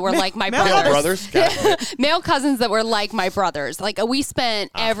cousins that were like my male brothers. Brothers? Male cousins that were like my brothers. Like we spent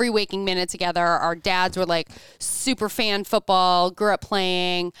every waking minute together. Our dads were like super fan football, grew up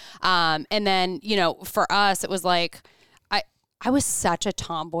playing. And then, for us, it was like, I was such a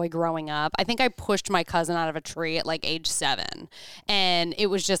tomboy growing up. I think I pushed my cousin out of a tree at like age 7. And it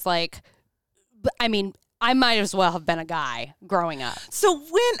was just like, I mean, I might as well have been a guy growing up. So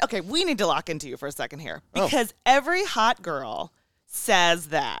we need to lock into you for a second here, because every hot girl says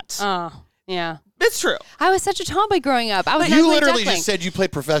that. Oh, yeah. It's true. I was such a tomboy growing up. I was You an ugly literally duckling. just said you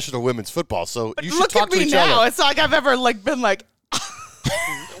played professional women's football, so you should Look talk at to me each now. other. It's not like I've ever been like.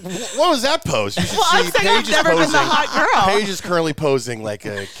 What was that pose? You should Well, I'm see saying I've Paige is never been the posing. hot girl. Paige is currently posing like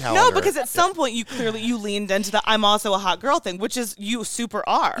a calendar. No, because at some point you leaned into the "I'm also a hot girl" thing, which is you super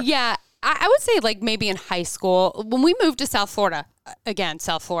are. Yeah, I would say like maybe in high school when we moved to South Florida. Again,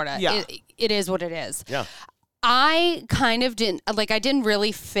 South Florida. Yeah. It is what it is. Yeah. I kind of I didn't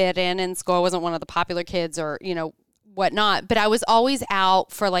really fit in school. I wasn't one of the popular kids or whatnot. But I was always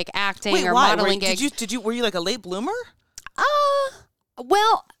out for like acting Wait, or why? modeling gigs. Were you like a late bloomer?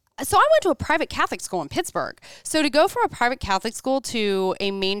 Well, so I went to a private Catholic school in Pittsburgh. So to go from a private Catholic school to a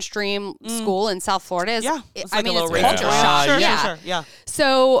mainstream school in South Florida is, It's I like mean, a it's little culture range. shock. Sure, Yeah. sure. Yeah.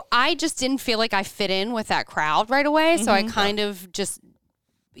 So I just didn't feel like I fit in with that crowd right away. So I kind of just,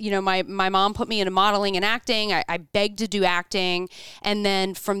 my mom put me into modeling and acting. I begged to do acting. And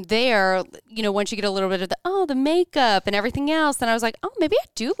then from there, once you get a little bit of the makeup and everything else, then I was like, oh, maybe I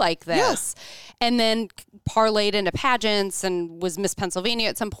do like this. Yeah. And then parlayed into pageants and was Miss Pennsylvania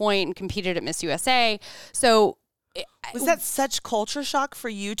at some point and competed at Miss USA. So was that such culture shock for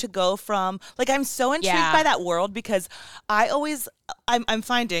you to go from, like, I'm so intrigued by that world, because I'm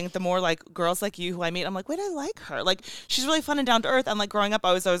finding the more like girls like you who I meet, I'm like, wait, I like her. Like, she's really fun and down to earth. And like growing up,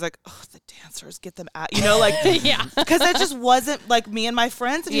 I was always like, oh, the dancers, get them out, like, yeah, because that just wasn't like me and my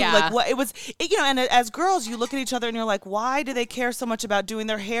friends. And yeah, like what it was, and as girls, you look at each other and you're like, why do they care so much about doing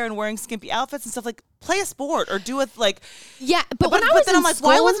their hair and wearing skimpy outfits and stuff? Like, play a sport or do it like, yeah. But when I was then in I'm like, school,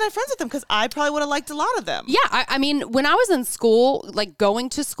 why wasn't I friends with them? Because I probably would have liked a lot of them. Yeah, I mean, when I was in school, like going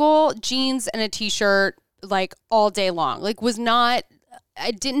to school, jeans and a t-shirt, like all day long, like was not.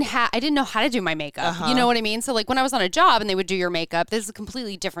 I didn't know how to do my makeup. You know what I mean? So like when I was on a job and they would do your makeup, this is a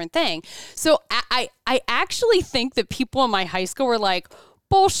completely different thing. So I actually think that people in my high school were like,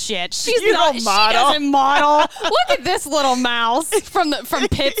 bullshit. She doesn't model. Look at this little mouse from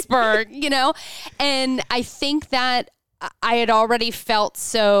Pittsburgh, And I think that I had already felt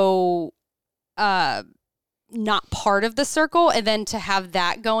so not part of the circle, and then to have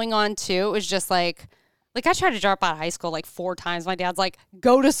that going on too, it was just like I tried to drop out of high school like 4 times. My dad's like,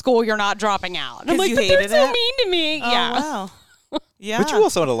 "Go to school, you're not dropping out." And I'm like, "But they're so mean to me." Oh, yeah. Wow. Yeah. But you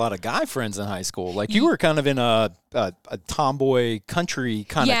also had a lot of guy friends in high school. Like you were kind of in a tomboy country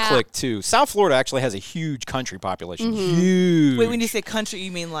kind of clique too. South Florida actually has a huge country population. Huge. Wait, when you say country,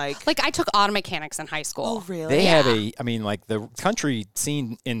 you mean like I took auto mechanics in high school. Oh, really? They have the country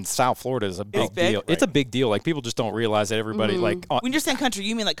scene in South Florida is a big deal. Right. It's a big deal. Like people just don't realize that everybody when you're saying country,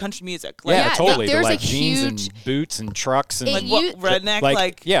 you mean like country music? Like, totally. There's like a jeans huge and boots and trucks and redneck?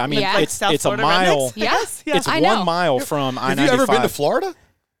 like it's a mile. Yes, It's I 1 know. mile from I-95. Have you ever been to Florida?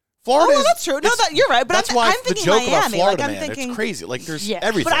 Florida Oh, that's true. No, you're right. But that's I'm why thinking the joke Miami. about Florida, I'm man. thinking It's crazy. Like there's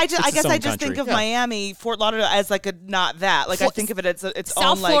everything. But I guess I own just think country. of Miami, Fort Lauderdale as like a not that. Like I think of it as its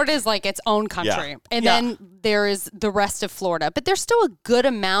South own. Like, Florida is like its own country, and Yeah. then there is the rest of Florida. But there's still a good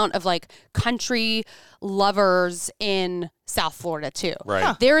amount of like country lovers in South Florida too. Right.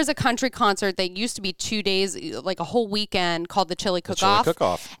 Huh. There is a country concert that used to be 2 days, like a whole weekend, called the Chili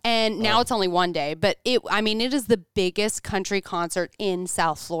Cook-Off. And now it's only 1 day. But it is the biggest country concert in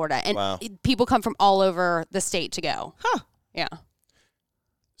South Florida, and people come from all over the state to go. Huh. Yeah.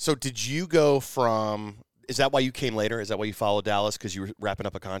 So did you go from? Is that why you came later? Is that why you followed Dallas? Because you were wrapping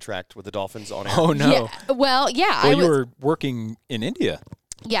up a contract with the Dolphins on air? Oh no. Yeah. Well, yeah. Well, you were working in India.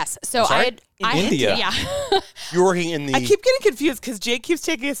 Yes. So sorry? I India. Yeah. You were working in the. I keep getting confused because Jake keeps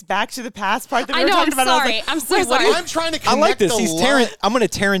taking us back to the past part that we I were know. talking I'm about. and I was sorry. like, I'm so wait, what sorry. I'm trying to I connect like this. the He's line. I'm going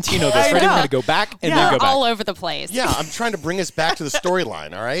to Tarantino this. I Ready? I'm know. going to go back and Yeah. then go back. all over the place. Yeah, I'm trying to bring us back to the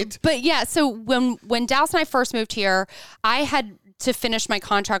storyline. All right. But yeah, so when Dallas and I first moved here, I had to finish my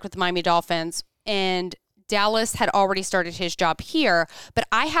contract with the Miami Dolphins, and Dallas had already started his job here, but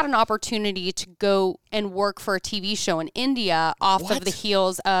I had an opportunity to go and work for a TV show in India off of the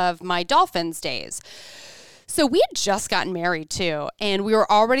heels of my Dolphins days. So we had just gotten married too, and we were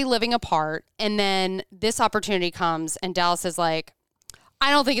already living apart. And then this opportunity comes, and Dallas is like, I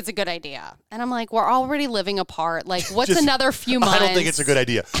don't think it's a good idea. And I'm like, we're already living apart. Like, what's another few months? I don't think it's a good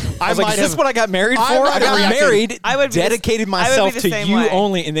idea. I was like, is this what I got married for? I I got reacted- married, I would be the- dedicated I would be myself the to same you way.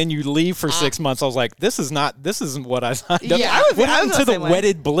 only, and then you leave for 6 months. I was like, this isn't what I signed up. Yeah. What happened I to was the the same way.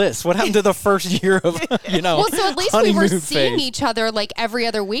 wedded bliss? What happened to the first year of, Well, so at least we were honeymoon seeing phase? each other like every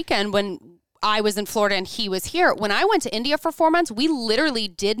other weekend when I was in Florida and he was here. When I went to India for 4 months, we literally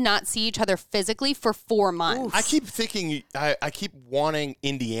did not see each other physically for 4 months. I keep thinking. I keep wanting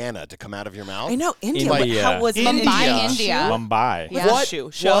Indiana to come out of your mouth. I know India. India. How was Mumbai, India? India. Mumbai. Yeah. What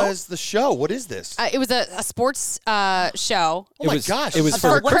Show? was the show? What is this? It was a sports show. Oh my gosh! It was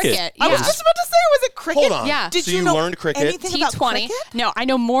For for cricket. I was Yeah. just about to say, was it cricket? Hold on. Yeah. Did so you you know learned cricket? anything about T20. cricket? No, I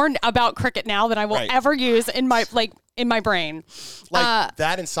know more about cricket now than I will Right. ever use in my brain. Like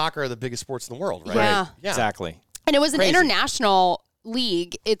that and soccer are the biggest sports in the world, right? Yeah. Exactly. And it was an Crazy. international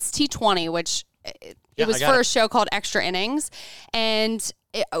league. It's T20, which it Yeah, was I got for it. a show called Extra Innings, and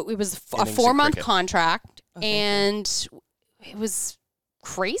it was a Innings in 4-month cricket. contract, and it was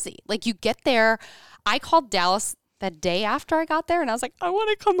crazy. Like you get there, I called Dallas that day after I got there, and I was like, I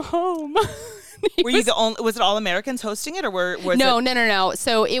want to come home. Were you the only? Was it all Americans hosting it, or was No. it?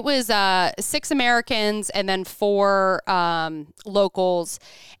 So it was 6 Americans and then 4 locals,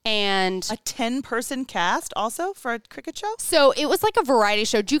 and A 10-person cast also for a cricket show? so it was like a variety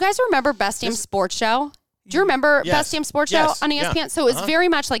show. Do you guys remember Best Damn Sports Show? Do you remember Yes. Best Damn Sports Yes. Show on ESPN? Yeah. So it's very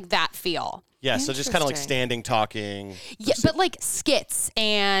much like that feel. Yeah. So just kind of like Interesting. standing, talking. Yeah, but like skits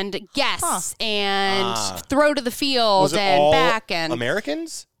and guests and throw to the field Was it and all back and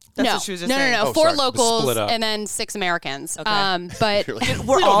Americans? That's no, what she was just no, saying. no, Oh, 4 sorry. locals Split up. and then 6 Americans. Okay. But You're like, we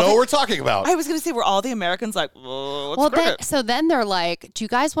We're don't all know the- what we're talking about. I was going to say, were all the Americans like, what's well, cricket? then they're like, "Do you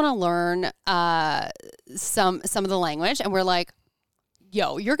guys want to learn some of the language?" And we're like,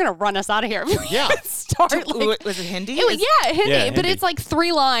 "Yo, you're gonna run us out of here." Yeah. Start like was it Hindi? It was, yeah, Hindi, Yeah, but Hindi. it's like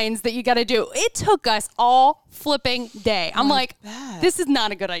 3 lines that you got to do. It took us all flipping day. I'm like, bet. this is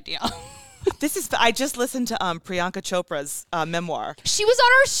not a good idea. I just listened to Priyanka Chopra's memoir. She was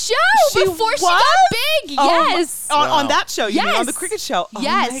on our show She before she was? got big. Oh, Yes. on that show, you mean on the Yes. cricket show? Oh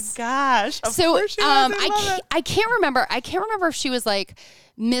Yes. my gosh! Of So course she was. I love it. I can't remember. I can't remember if she was like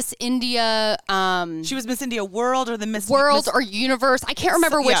Miss India, She was Miss India World or the Miss World Miss, or Universe. I can't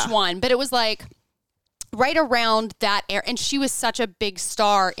remember which yeah. one, but it was like right around that era. And she was such a big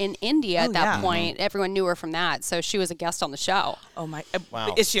star in India at that yeah. point. Everyone knew her from that. So she was a guest on the show. Oh my!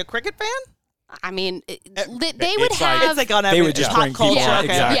 Wow. Is she a cricket fan? I mean, they would it's like- have. It's like on They every would just pop bring people culture. on,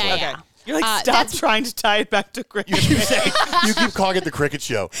 Okay. exactly. Yeah, Okay. yeah. You're like, stop that's- trying to tie it back to cricket. You keep calling it the cricket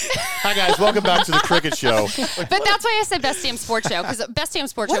show. Hi guys, welcome back to the cricket show. But that's why I said Best Damn Sports Show, because Best Damn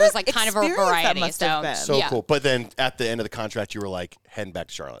Sports What Show is an like kind of a experience that variety. must have been. So yeah. cool. But then at the end of the contract, you were like heading back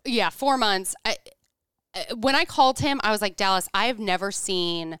to Charlotte. Yeah, 4 months. When I called him, I was like, Dallas, I have never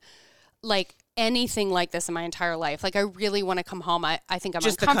seen like anything like this in my entire life. Like, I really want to come home. I think I'm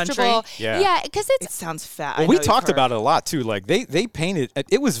just uncomfortable. The country? Yeah, because it sounds fat. Well, we talked about it a lot too. Like they painted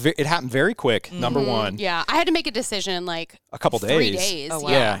it happened very quick. Number one. Yeah, I had to make a decision in like a couple 3 days. Oh, wow.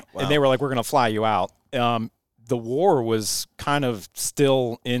 Yeah, Wow. and they were like, "We're going to fly you out." The war was kind of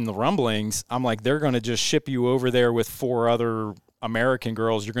still in the rumblings. I'm like, they're going to just ship you over there with 4 other American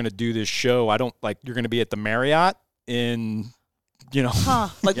girls. You're going to do this show. You're going to be at the Marriott in,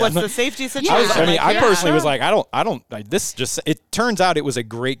 Like, what's the safety situation? I personally was like, I don't like this. Just it turns out it was a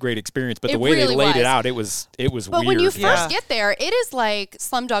great experience, but the way really they laid it was. out, it was But weird. when you first get there, it is like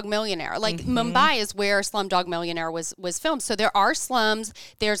Slumdog Millionaire. Like Mumbai is where Slumdog Millionaire was filmed. So there are slums.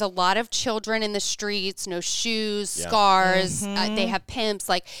 There's a lot of children in the streets, no shoes, scars. They have pimps.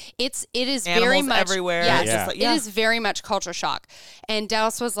 Like it is Animals very much everywhere. Yes, Just like, it is very much culture shock. And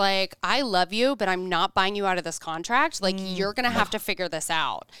Dallas was like, I love you, but I'm not buying you out of this contract. Like you're gonna have to figure this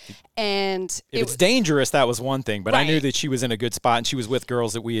out. And if it's dangerous, that was one thing. But I knew Right. that she was in a good spot, and she was with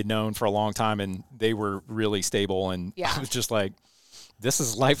girls that we had known for a long time, and they were really stable. And I was just like, this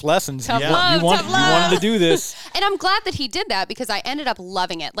is life lessons. Tough You love, want- tough you wanted to do this. And I'm glad that he did that because I ended up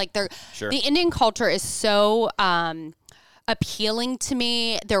loving it. Like the Indian culture is so appealing to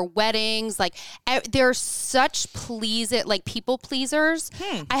me. Their weddings, like they're such people pleasers.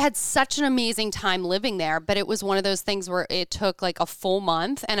 I had such an amazing time living there, but it was one of those things where it took like a full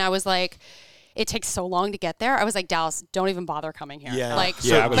month, and I was like, it takes so long to get there. I was like, Dallas, don't even bother coming here. Yeah. Like,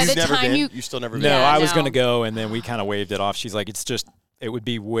 Yeah, by the time you still never been. No, Yeah, I was no. going to go, and then we kind of waved it off. She's like, it would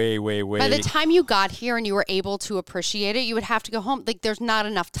be way. by the time you got here and you were able to appreciate it, you would have to go home. Like, there's not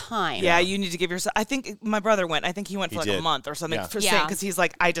enough time. Yeah, you need to give yourself. I think my brother went. I think he went for like did. a month or something. Yeah. Because he's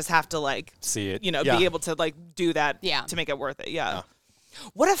like, I just have to like See it. be able to like do that. Yeah. To make it worth it. Yeah.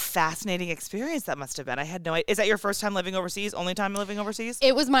 What a fascinating experience that must have been. I had no idea. Is that your first time living overseas? Only time living overseas?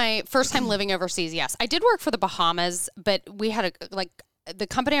 It was my first time living overseas. Yes, I did work for the Bahamas, but we had the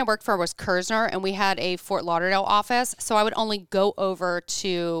company I worked for was Kerzner, and we had a Fort Lauderdale office. So I would only go over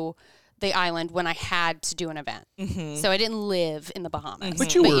to the island when I had to do an event. So I didn't live in the Bahamas.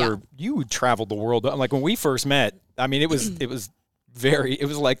 But you traveled the world. Like when we first met, I mean, it was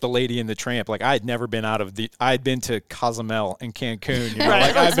like the Lady and the Tramp. Like I had never been I had been to Cozumel and Cancun. Right.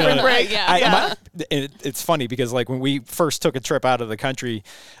 Like I've been break. it's funny because like when we first took a trip out of the country,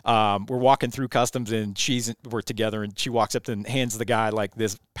 we're walking through customs and we're together and she walks up and hands the guy like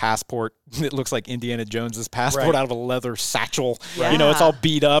this passport that looks like Indiana Jones's passport out of a leather satchel. Yeah. You know, it's all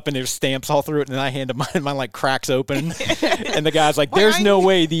beat up and there's stamps all through it. And I hand him mine like cracks open. And the guy's like, there's no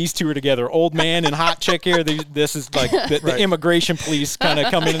way these two are together. Old man and hot chick here. This is like the immigration police kind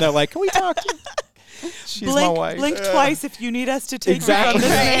of come in and they're like, can we talk to you? She's my wife. Blink twice if you need us to take Exactly. you from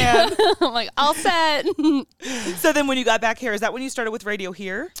this man. I'm like, all set. So then when you got back here, is that when you started with radio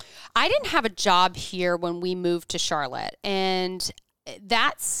here? I didn't have a job here when we moved to Charlotte, and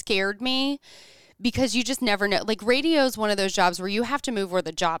that scared me because you just never know. Like radio is one of those jobs where you have to move where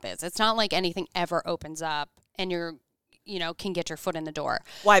the job is. It's not like anything ever opens up and can get your foot in the door.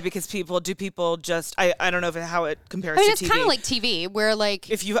 Why? Because people just, I don't know how it compares I mean, to it's TV. kind of like TV where like,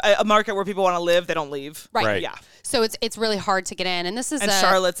 if you a market where people want to live, they don't leave. right. Yeah. So it's really hard to get in. And this is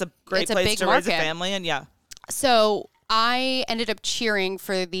Charlotte's a great it's a place big to raise a market. family. And yeah. So I ended up cheering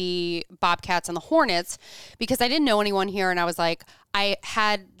for the Bobcats and the Hornets because I didn't know anyone here. And I was like, I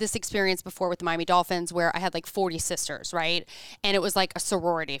had this experience before with the Miami Dolphins where I had like 40 sisters, right? And it was like a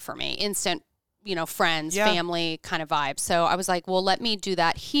sorority for me, instant, friends, family kind of vibe. So I was like, well, let me do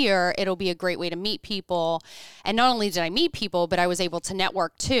that here. It'll be a great way to meet people. And not only did I meet people, but I was able to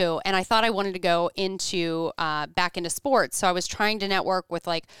network too. And I thought I wanted to go back into sports. So I was trying to network with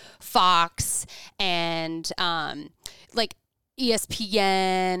like Fox and like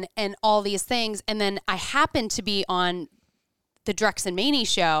ESPN and all these things. And then I happened to be on the Drex and Maney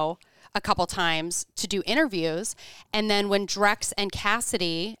show a couple times to do interviews. And then when Drex and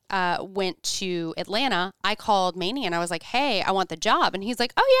Cassidy went to Atlanta, I called Maney and I was like, hey, I want the job. And he's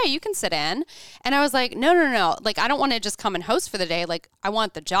like, oh yeah, you can sit in. And I was like, no. Like, I don't want to just come and host for the day. Like, I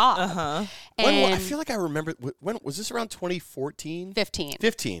want the job. Uh-huh. I feel like I remember, when was this around 2014? 15.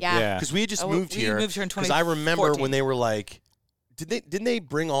 15. Yeah. Because we had just moved we here. moved here in Because I remember when they were like, didn't they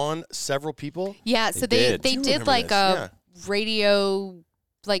bring on several people? Yeah, so They they did. did like a radio,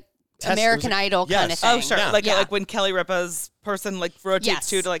 like American Idol kind of thing. Oh, sure. Yeah. Like when Kelly Ripa's person like rotates Yes.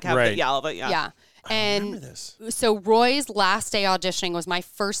 to like have Right. all of it. Yeah. Yeah. I remember And this. so Roy's last day auditioning was my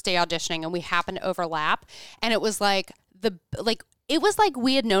first day auditioning, and we happened to overlap. And it was like it was like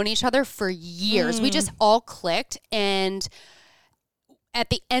we had known each other for years. We just all clicked, and at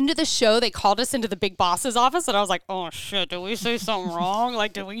the end of the show, they called us into the big boss's office, and I was like, oh, shit, did we say something wrong?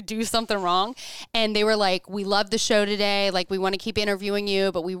 Like, did we do something wrong? And they were like, we love the show today. Like, we want to keep interviewing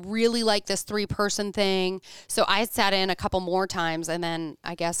you, but we really like this 3-person thing. So I sat in a couple more times, and then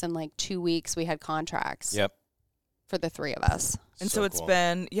I guess in like 2 weeks, we had contracts. Yep. For the 3 of us. And so it's cool.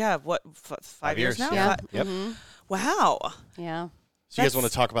 been, 5 years now? Yeah. Yep. Mm-hmm. Wow. Yeah. So you guys want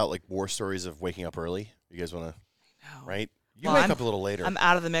to talk about like war stories of waking up early? You guys want to, right? You Well, wake up a little later. I'm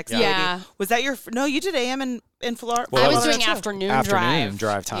out of the mix, Yeah. baby. Was that your... No, you did AM in Florida? Well, I that was was doing afternoon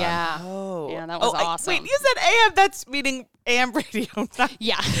drive time. Yeah. Oh. Yeah, that was awesome. Wait, you said AM. That's meaning AM radio, not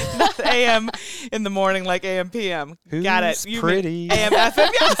Yeah. AM in the morning like AM PM. Got it. Who's pretty? AM FM.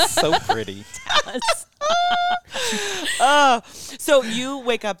 Yes. So pretty. So you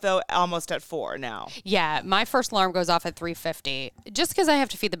wake up though almost at 4 now. Yeah, my first alarm goes off at 3:50 just because I have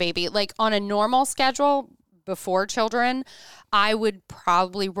to feed the baby. Like on a normal schedule before children, I would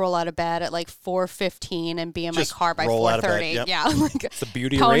probably roll out of bed at like 4:15 and be in Just my car by roll out of bed, 4:30. yep. Yeah, like It's the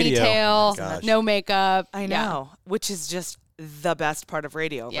beauty of radio. ponytail, no makeup. I know, which is just the best part of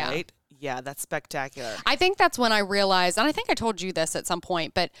radio, Yeah. right? Yeah, that's spectacular. I think that's when I realized, and I think I told you this at some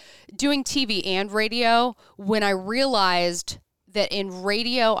point, but doing TV and radio, when I realized that in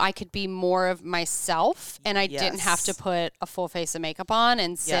radio I could be more of myself and I didn't have to put a full face of makeup on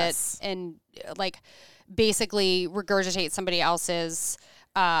and sit and like basically regurgitate somebody else's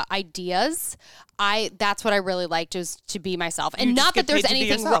ideas. That's what I really liked, is to be myself. And not that there's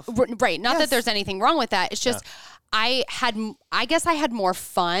anything right, not that there's anything wrong with that. It's just I guess I had more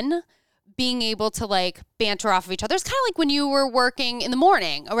fun being able to like banter off of each other. It's kind of like when you were working in the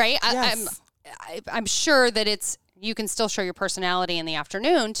morning, right? Yes. I'm sure that you can still show your personality in the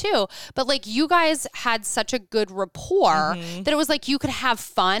afternoon too, but like you guys had such a good rapport that it was like you could have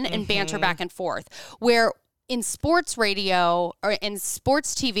fun and banter back and forth. Where in sports radio or in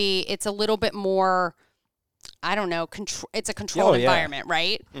sports TV, it's a little bit more, I don't know, it's a controlled environment,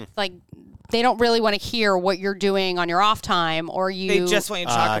 right? Like they don't really want to hear what you're doing on your off time, or They just want you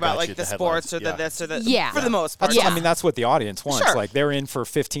to talk about like the sports or headlines. the this or the Yeah. for the most part. I mean, that's what the audience wants. Sure. Like they're in for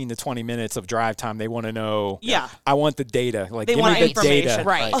 15 to 20 minutes of drive time. They want to know. Yeah. I want the data. Like They give want me the information. data.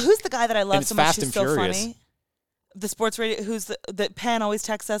 Right. Oh, who's the guy that I love And it's so much? Fast He's and so Furious. funny. The sports radio. Who's the Penn always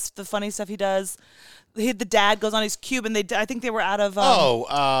texts us the funny stuff he does. The dad goes on his cube, and I think they were out of.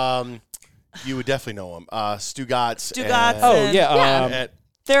 You would definitely know him. Stugatz. Stugatz. Oh yeah.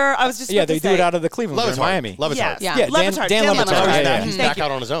 I was just Yeah, about they to do say, it out of the Cleveland. They're in Miami. Lebatard. Yes. Yeah. Yeah, Lebatard. Dan Dan Lebatard. Lebatard. Yeah. He's Thank back you.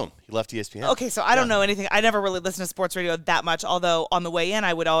 out on his own. He left ESPN. Okay, so I don't know anything. I never really listened to sports radio that much, although on the way in,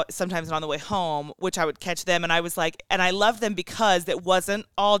 I would sometimes on the way home, which I would catch them, and I was like, and I loved them because it wasn't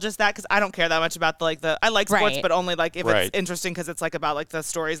all just that, because I don't care that much about I like sports, Right. but only like if it's interesting, because it's like about like the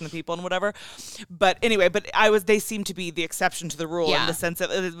stories and the people and whatever. But anyway, they seem to be the exception to the rule in the sense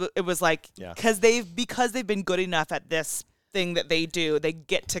that it was like, because they've been good enough at this thing that they do, they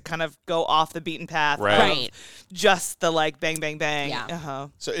get to kind of go off the beaten path. Right. Of just the like bang, bang, bang. Yeah.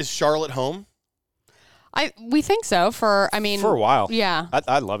 So is Charlotte home? We think so for a while. Yeah.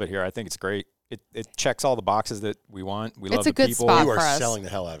 I love it here. I think it's great. It checks all the boxes that we want. We love It's a the good people. spot You are for us. selling the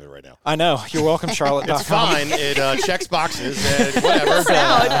hell out of it right now. I know. You're welcome, Charlotte. It's fine. It checks boxes and whatever. For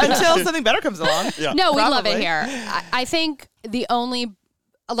now, until something better comes along. Yeah. No, we love it Probably. here. I think the only,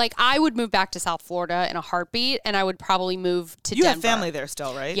 like, I would move back to South Florida in a heartbeat, and I would probably move to You Denver. have family there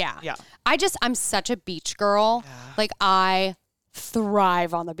still, right? Yeah. Yeah. I'm such a beach girl. Like, I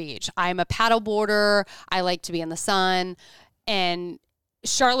thrive on the beach. I'm a paddleboarder. I like to be in the sun. And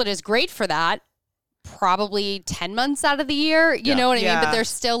Charlotte is great for that. Probably 10 months out of the year, you know what I mean? But there's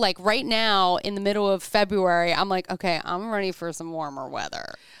still like right now in the middle of February, I'm like, okay, I'm ready for some warmer weather.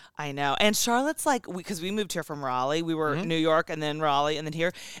 I know. And Charlotte's like, because we moved here from Raleigh. We were New York and then Raleigh and then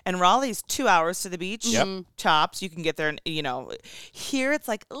here. And Raleigh's 2 hours to the beach. Yep. Chops. You can get there. And, here it's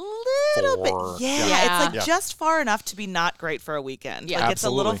like a little 4. bit. Yeah. Yeah. It's like just far enough to be not great for a weekend. Yeah. Like it's a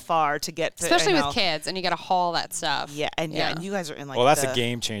little Absolutely. far to get to. Especially with kids, and you got to haul that stuff. Yeah. And and you guys are in like Well, that's a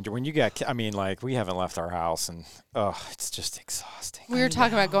game changer. When you got, we haven't left our house, and it's just exhausting. We were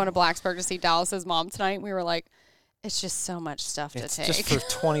talking about going to Blacksburg to see Dallas's mom tonight. We were like, it's just so much stuff It's to take. just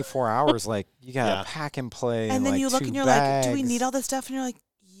for 24 hours. Like you got to pack and play. And then like you look 2 and you're like, do we bags. need all this stuff? And you're like,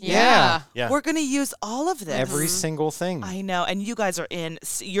 yeah. Yeah. we're going to use all of this. Every single thing. I know. And you guys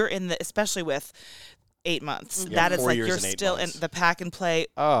you're in the, especially with 8 months. Yeah, That is 4 like, years you're and 8 still in months. the pack and play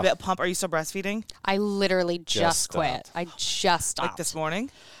Oh. pump. Are you still breastfeeding? I literally just quit. stopped. I just stopped. Like this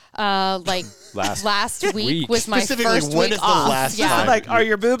morning? Like Last week week. was my Specifically, first when week is the off. last yeah. time? Like, are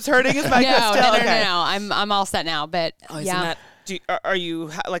your boobs hurting? Is my No, question? no, Okay. I'm all set now. But Oh, isn't yeah, that Are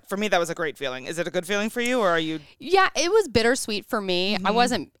you like, for me, that was a great feeling. Is it a good feeling for you, or are you? Yeah, it was bittersweet for me. I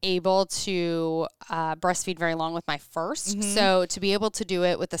wasn't able to breastfeed very long with my first. So to be able to do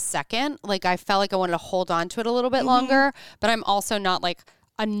it with the second, like I felt like I wanted to hold on to it a little bit longer, but I'm also not like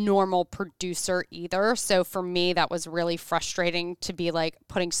a normal producer either. So for me, that was really frustrating to be like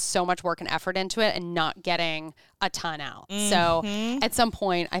putting so much work and effort into it and not getting a ton out. So at some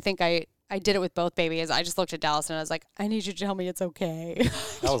point, I think I did it with both babies. I just looked at Dallas and I was like, I need you to tell me it's okay.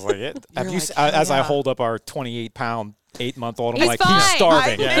 I was like, As I hold up our 28-pound, 8-month-old, I'm He's like, fine. he's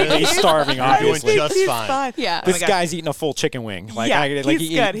starving. He's starving, obviously. Doing just fine. Yeah. This guy's eating a full chicken wing. Like, he's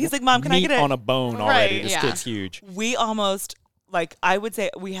good. He's like, Mom, can I get it? on a bone already. Right. This kid's huge. We almost, like, I would say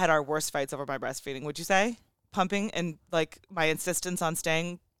we had our worst fights over my breastfeeding. Would you say? Pumping and like my insistence on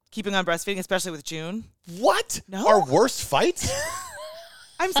keeping on breastfeeding, especially with June. What? No. Our worst fights?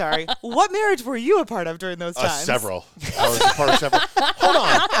 I'm sorry. What marriage were you a part of during those times? Several. I was a part of several. Hold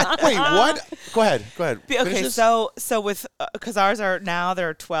on. Wait, what? Go ahead. Okay, so with because ours are now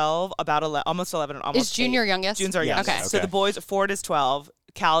they're 12, about 11, almost 11, and almost. Is June 8. your youngest? June's our youngest. Okay. So the boys, Ford is 12,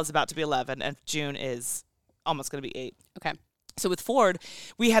 Cal is about to be 11, and June is almost going to be 8. Okay. So with Ford,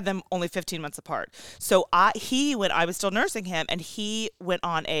 we had them only 15 months apart. So when I was still nursing him, and he went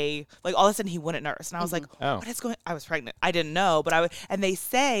on all of a sudden he wouldn't nurse, and I was like, what is going? I was pregnant. I didn't know, but and they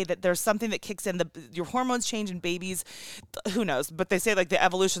say that there's something that kicks in. Your hormones change in babies. Who knows? But they say like the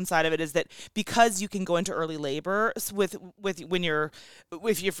evolution side of it is that because you can go into early labor if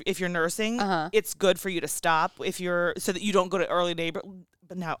you're nursing, it's good for you to stop so that you don't go to early labor.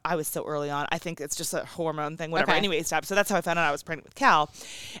 But now I was so early on. I think it's just a hormone thing, whatever. Okay. Anyway, stop. So that's how I found out I was pregnant with Cal.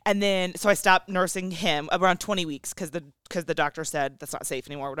 And then, so I stopped nursing him around 20 weeks because the doctor said that's not safe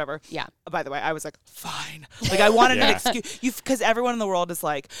anymore, whatever. Yeah. By the way, I was like, fine. Like I wanted an excuse. Because everyone in the world is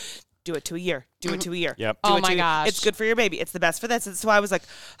like, do it to a year. Do it to a year. Yep. Do Oh it to my a year. gosh. It's good for your baby. It's the best for this. And so I was like,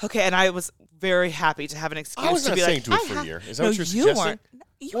 okay. And I was very happy to have an excuse I was to not be saying like, do it for a year. Is that no, what you're you suggesting? weren't.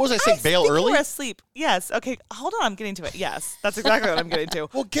 What was I saying? Bail think early? You were asleep. Yes. Okay. Hold on. I'm getting to it. Yes. That's exactly what I'm getting to.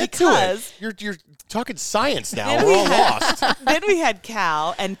 Well, get to it. You're talking science now. Then We're we all had- lost. Then we had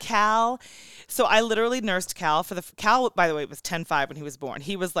Cal, and Cal. So I literally nursed Cal Cal, by the way, was 10.5 when he was born.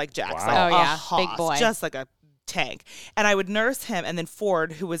 He was like Jax, Wow. like Oh, a yeah. hoss, Big boy. just like a tank. And I would nurse him, and then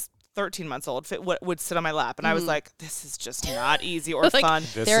Ford, who was 13 months old, would sit on my lap, and I was like, "This is just not easy or Like, fun."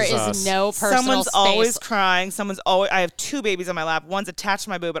 There is us. no personal Someone's space. always crying. I have 2 babies on my lap. One's attached to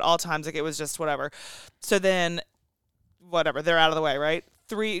my boob at all times. Like it was just whatever. So then, whatever. They're out of the way, right?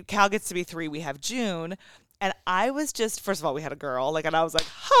 3. Cal gets to be 3. We have June. And I was just, first of all, we had a girl. Like, and I was like,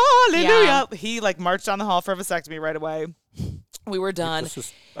 hallelujah. Yeah. He like marched down the hall for a vasectomy right away. We were done. This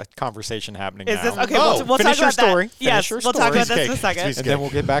is a conversation happening Is now. this okay? Oh, we'll finish talk your about story. that. Yes, Finish your we'll talk story. about that in a Piece of cake. second. Piece of And then we'll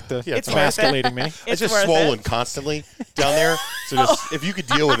get back to Yeah, it's emasculating me. It's It's just worth swollen it. constantly down there. So just, if you could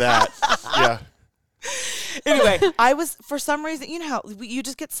deal with that, yeah. Anyway, I was, for some reason, you know how you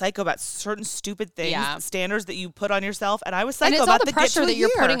just get psycho about certain stupid things, Yeah. standards that you put on yourself, and I was psycho And it's all about the get pressure to a that you're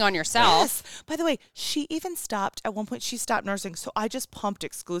year. putting on yourself. Yes. By the way, she even stopped at one point. She stopped nursing, so I just pumped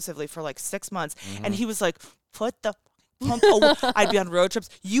exclusively for like 6 months, and he was like, "Put the pump." I'd be on road trips.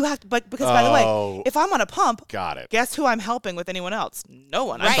 You have to, but because by the Oh. way, if I'm on a pump, Got it. guess who I'm helping with anyone else? No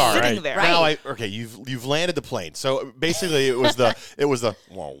one. I'm Right. All sitting right. there. Right. Now you've landed the plane. So basically it was the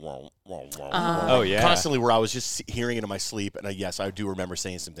Oh, yeah. constantly where I was just hearing it in my sleep, and yes, I do remember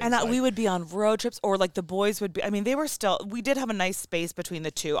saying some things. And like, we would be on road trips, or like the boys would be. I mean, we did have a nice space between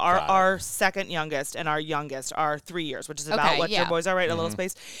the two. Our second youngest and our youngest are 3 years, which is about Okay, what your yeah. boys are, right? A little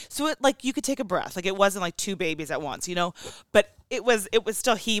space. So it, like, you could take a breath. Like, it wasn't like 2 babies at once, you know? But it was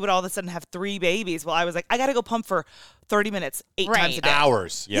still, he would all of a sudden have 3 babies. Well, I was like, I got to go pump for 30 minutes, 8 times Right. a day.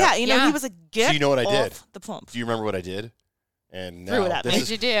 hours. Yeah, you know, Yeah. he was like, get So you know what I did? off the pump. Do you remember what I did? And Threw now it at me. this What is,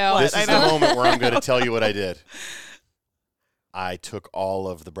 did you do? this I is the know. moment where I'm going to tell you what I did. I took all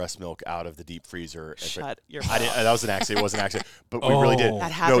of the breast milk out of the deep freezer. Shut your I didn't. That was an accident. It was an accident. But we really did. Oh.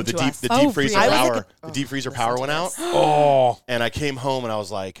 That happened the to deep us. the Oh, deep freezer really? I was power like the deep freezer listen power to went out. this. Oh. And I came home and I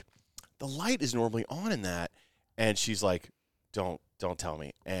was like, the light is normally on in that. And she's like, don't tell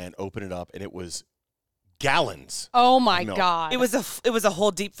me. And open it up, and it was gallons. Oh my No. God. It was a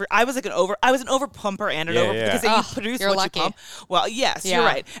whole deep I was an over pumper and an Yeah, over yeah. because Ugh, you produce you're what lucky. you pump. Well, yes, Yeah. you're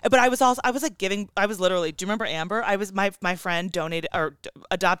right. But I was literally, do you remember Amber? I was my friend donated or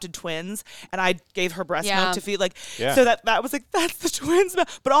adopted twins, and I gave her breast Yeah. milk to feed, like, Yeah. so that was like, that's the twins milk.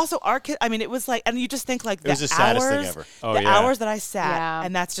 But also our kid, I mean, it was like, and you just think like It was the saddest thing hours, ever. Oh, the yeah. hours that I sat, Yeah.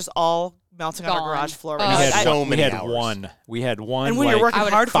 and that's just all melting on our garage floor. We had one. And when you're working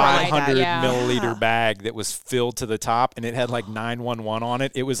hard for 500 milliliter bag that was filled to the top, and it had like 911 on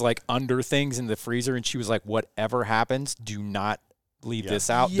it. It was like under things in the freezer, and she was like, "Whatever happens, do not leave this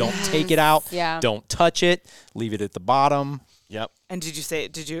out. Don't take it out. Don't touch it. Leave it at the bottom." Yep. And did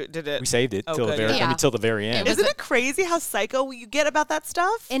it? We saved it till the very end. Isn't it crazy how psycho you get about that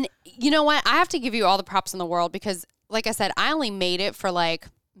stuff? And you know what? I have to give you all the props in the world because, like I said, I only made it for like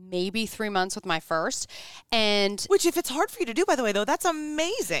maybe 3 months with my first, and which if it's hard for you to do, by the way, though, that's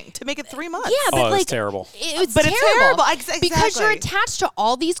amazing to make it 3 months. Yeah, but it's terrible. It's terrible because you're attached to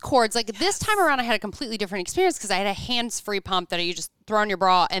all these cords. Like this time around, I had a completely different experience because I had a hands-free pump that you just throw on your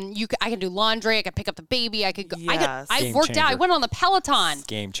bra, and I can do laundry. I could pick up the baby. I could go. Yes. I worked out. I went on the Peloton.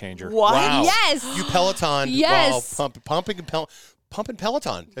 Game changer. What? Wow. Yes. You Peloton while pumping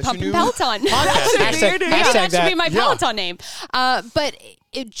Peloton. That's Pumping your new Peloton. podcast. Maybe that should be my Peloton name. But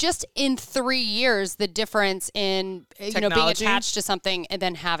it just in 3 years, the difference in being attached to something and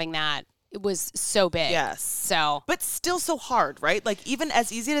then having that, it was so big. Yes. So, but still so hard, right? Like even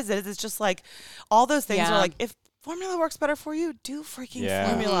as easy as it is, it's just like all those things are like if formula works better for you, do freaking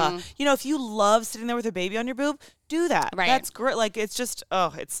formula. Mm-hmm. If you love sitting there with a baby on your boob, do that. Right. That's great. Like it's just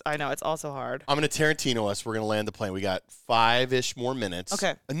I know it's also hard. I'm going to Tarantino us. We're going to land the plane. We got 5-ish more minutes.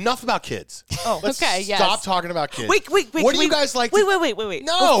 Okay. Enough about kids. Let's stop talking about kids. Wait. What do you guys like? Wait.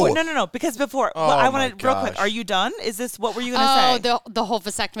 No. No. Because before, I want to real quick. Are you done? Is this what were you going to say? The whole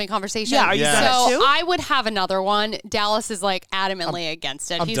vasectomy conversation. Yeah. Are you done so too? I would have another one. Dallas is like adamantly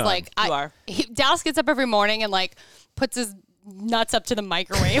against it. He's done. like, You are. Dallas gets up every morning and like puts his nuts up to the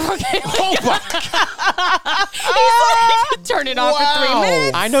microwave. Okay. Oh my God. He's like, turn it off in 3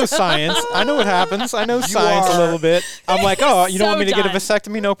 minutes. I know science. I know what happens. I know science a little bit. I'm like, you don't want me to get a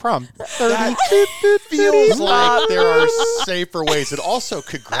vasectomy? No problem. That feels like there are safer ways. And also,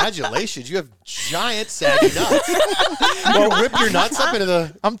 congratulations. You have giant saggy nuts. You whip your nuts up into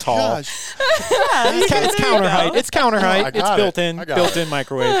the... I'm tall. Gosh. It's counter height. It's counter height. It's built-in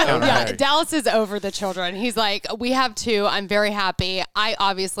microwave counter height. Yeah, Dallas is over the children. He's like, we have 2. I'm very happy. I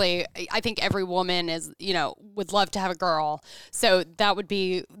think every woman is, would love to have a girl. So that would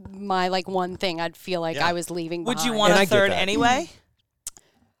be my like one thing I'd feel like I was leaving behind. Would you want a third anyway?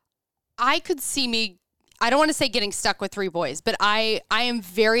 I could see me, I don't want to say getting stuck with 3 boys, but I am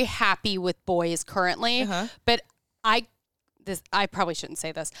very happy with boys currently. But I probably shouldn't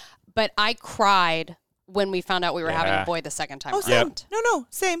say this, but I cried when we found out we were having a boy the second time. Oh, same. No,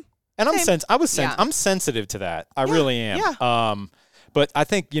 same. And I'm sensitive to that. I really am. Yeah. But I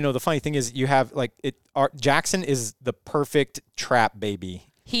think, the funny thing is you have Jackson is the perfect trap baby.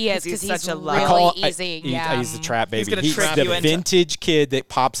 He is because he's such a really easy. He's the trap baby. He's going to trick the you into vintage kid that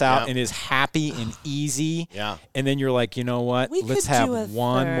pops out and is happy and easy. Yeah. And then you're like, you know what? Let's could do a have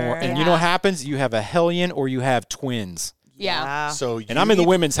one more. third. And you know what happens? You have a hellion or you have twins. Yeah. So and I'm in the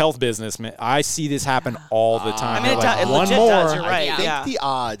women's health business, man. I see this happen all the time. I mean, like, it one legit more. does. You're right. I think the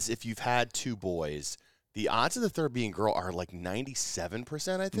odds, if you've had 2 boys, the odds of the third being girl are like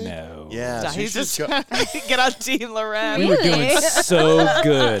 97%, I think. No. Yeah. So he's just get on Team Loren. We were doing so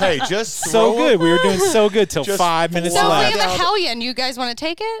good. Hey, just so good. We were doing so good till 5 minutes So left. we have a hellion. You guys want to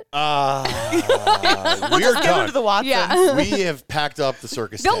take it? We're done. To the Watsons. Yeah. We have packed up the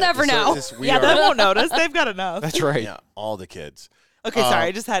circus. They'll tent. never know. They won't notice. They've got enough. That's right. Yeah, all the kids. Okay,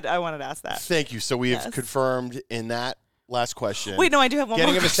 sorry. I wanted to ask that. Thank you. So we have confirmed in that last question. Wait, no, I do have one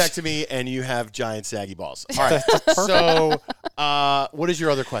Getting more. a vasectomy and you have giant saggy balls. All right. So what is your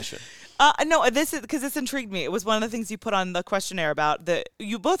other question? No, this is because this intrigued me. It was one of the things you put on the questionnaire about that.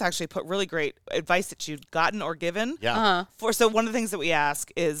 You both actually put really great advice that you'd gotten or given. Yeah. So one of the things that we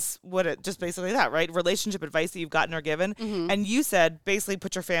ask is just basically that, right? Relationship advice that you've gotten or given. Mm-hmm. And you said basically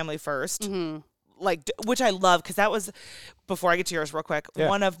put your family first. Mm-hmm. Which I love because that was, before I get to yours real quick,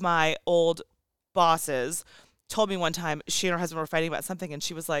 one of my old bosses told me one time she and her husband were fighting about something and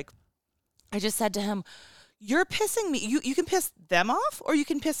she was like, I just said to him, you're pissing me. You can piss them off or you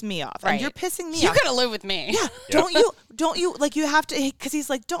can piss me off. Right. And you're pissing me off. You're going to live with me. Yeah. Don't you, like you have to, because he's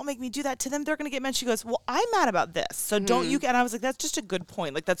like, don't make me do that to them. They're going to get mad. She goes, well, I'm mad about this. So don't you, and I was like, that's just a good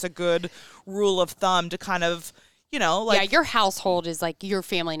point. Like that's a good rule of thumb to kind of, your household is like your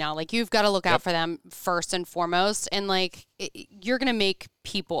family now. Like you've got to look out for them first and foremost. And like you're going to make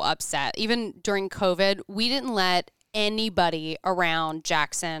people upset. Even during COVID, we didn't let anybody around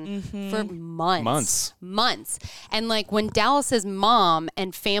Jackson for months. And like when Dallas's mom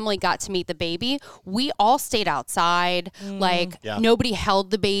and family got to meet the baby, we all stayed outside. Like nobody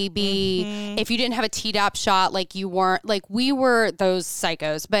held the baby. If you didn't have a Tdap shot, like you weren't, like we were those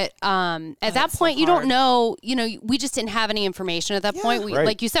psychos. But at that point, you don't know, we just didn't have any information at that point. We,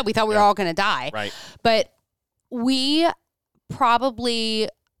 like you said, we thought we were all going to die. Right. But we probably,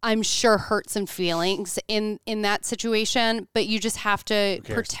 I'm sure, hurt some feelings in that situation, but you just have to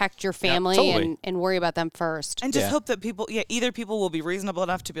protect your family and worry about them first. And just hope that people, either people will be reasonable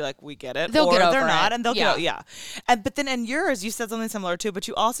enough to be like, we get it, they'll or get over they're not, it. and they'll get it. But then in yours, you said something similar too, but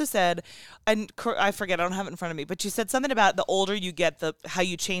you also said, and I forget, I don't have it in front of me, but you said something about the older you get, how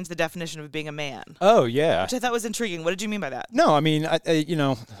you change the definition of being a man. Oh, yeah. Which I thought was intriguing. What did you mean by that? No, I mean,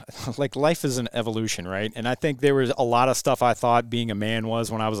 like life is an evolution, right? And I think there was a lot of stuff I thought being a man was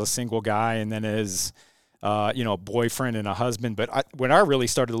when I was a single guy, and then as a boyfriend and a husband. But when I really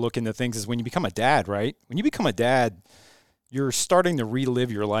started to look into things is when you become a dad, right? When you become a dad, you're starting to relive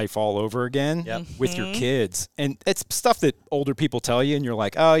your life all over again with your kids. And it's stuff that older people tell you, and you're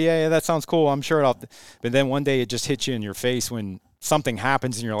like, oh, yeah, that sounds cool. I'm sure But then one day it just hits you in your face when something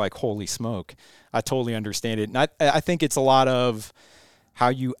happens, and you're like, holy smoke, I totally understand it. And I think it's a lot of how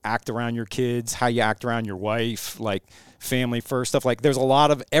you act around your kids, how you act around your wife, like family first stuff. Like there's a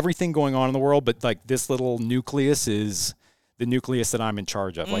lot of everything going on in the world, but like this little nucleus is the nucleus that I'm in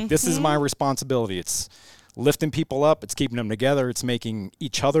charge of. Like this is my responsibility. It's lifting people up. It's keeping them together. It's making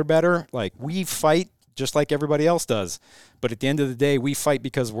each other better. Like we fight just like everybody else does. But at the end of the day, we fight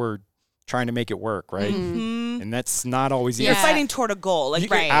because we're trying to make it work, right? And that's not always easy. You're fighting toward a goal.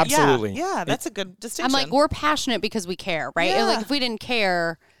 Like, right. Absolutely. Yeah, that's a good distinction. I'm like, we're passionate because we care, right? Yeah. Like if we didn't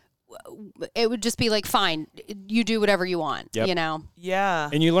care, it would just be like, fine, you do whatever you want, Yeah.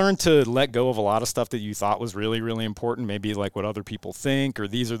 And you learn to let go of a lot of stuff that you thought was really, really important, maybe like what other people think, or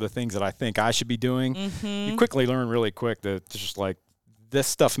these are the things that I think I should be doing. You quickly learn really quick that it's just like, this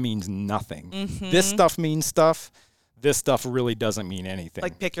stuff means nothing. This stuff means stuff. This stuff really doesn't mean anything.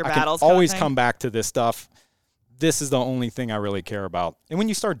 Like pick your I battles. can always come back to this stuff. This is the only thing I really care about. And when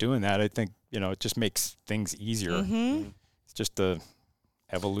you start doing that, I think, it just makes things easier. It's just the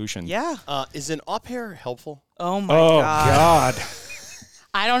evolution. Yeah. Is an au pair helpful? Oh, my God.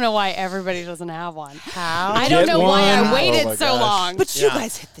 I don't know why everybody doesn't have one. How? I don't know why I one. waited so long. But you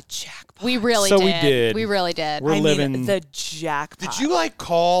guys hit the jackpot. We really So did. we did. We really did. We're living. mean, the jackpot. Did you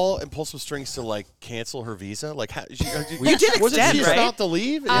call and pull some strings to cancel her visa? Like, how, you did wasn't extend, she right? about to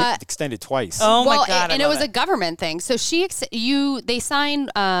leave? It extended twice. Oh, well, my God. and it was a government thing. So they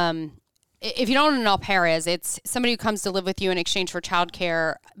signed. If you don't know what an au pair is, it's somebody who comes to live with you in exchange for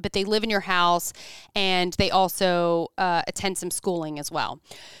childcare, but they live in your house and they also attend some schooling as well.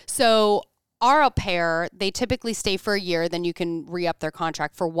 So our au pair, they typically stay for a year, then you can re-up their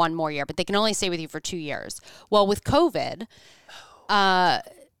contract for one more year, but they can only stay with you for 2 years. Well, with COVID,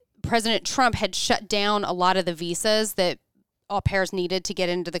 President Trump had shut down a lot of the visas that au pairs needed to get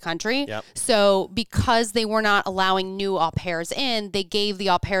into the country. Yep. So because they were not allowing new au pairs in, they gave the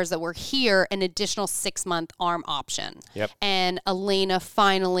au pairs that were here an additional 6-month ARM option. Yep. And Elena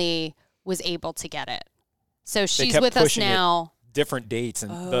finally was able to get it. So she's kept with us pushing it. now. Different dates,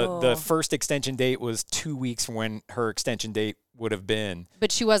 and the first extension date was 2 weeks from when her extension date would have been. But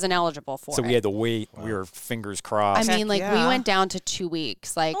she wasn't eligible for it. So we had to wait. Wow. We were fingers crossed. I mean, we went down to 2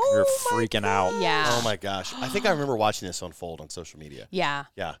 weeks. Like, we were freaking out. Yeah. Oh my gosh! I think I remember watching this unfold on social media. Yeah.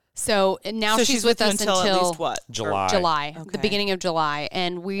 Yeah. So now So she's with us until at least what? July. The beginning of July,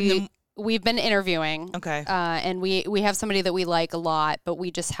 and we've been interviewing. Okay. And we have somebody that we like a lot, but we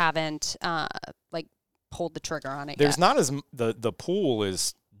just haven't pulled the trigger on it There's yet. not as the pool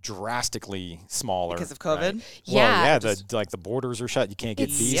is drastically smaller Because of COVID? Right? Yeah. Well, yeah, the borders are shut. You can't get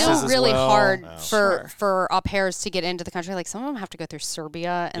It's visas still as really well. hard Sure. for au pairs to get into the country. Like some of them have to go through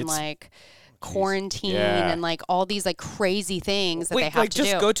Serbia and quarantine and all these crazy things that they have to do.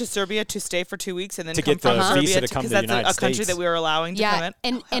 Just go to Serbia to stay for 2 weeks and then To come get the from Serbia visa to come to the that's United a country States. that we were allowing to come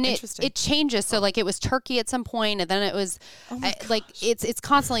in. and interesting. it changes. So it was Turkey at some point, and then it was it's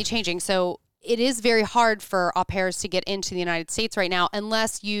constantly changing. So it is very hard for au pairs to get into the United States right now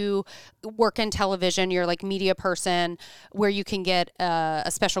unless you work in television, you're media person, where you can get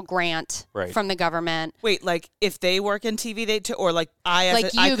a special grant from the government. Wait, if they work in TV,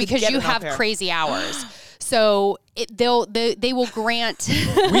 because you have crazy hours. So they will grant.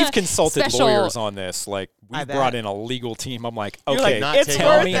 We've consulted special, lawyers on this. We've brought in a legal team. I'm like, okay, it's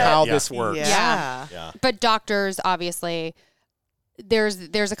tell worth me it. how this works. Yeah. But doctors, obviously,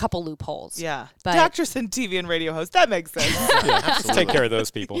 there's a couple loopholes. Yeah. But Doctors and TV and radio hosts. That makes sense. Let's take care of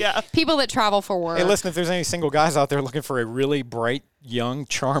those people. Yeah. people that travel for work. Hey, listen, if there's any single guys out there looking for a really bright, young,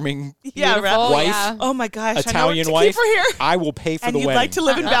 charming Yeah, Beautiful, wife, yeah. Oh my gosh. Italian I know what to wife, keep her here. I will pay for And the you'd wedding. like to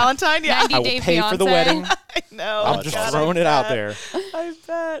live in Valentine? Yeah. 90 I will Day pay for the Fiancé. wedding. I know. I'm just God, throwing it out there. I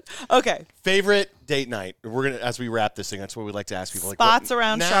bet. Okay. Favorite date night? We're gonna as we wrap this thing. That's what we like to ask people. Like, Spots what,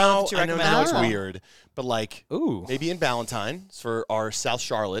 around now, Charlotte that you I know recommend? now it's Oh. weird, but like Ooh. maybe in Valentine's for our South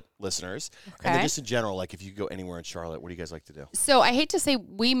Charlotte listeners, and then Okay. just in general, like if you could go anywhere in Charlotte, what do you guys like to do? So I hate to say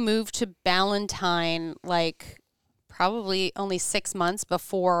we moved to Ballantyne like probably only 6 months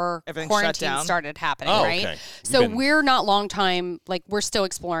before Everything shut quarantine down? started happening, Oh, right? okay. So been- we're not long time, like we're still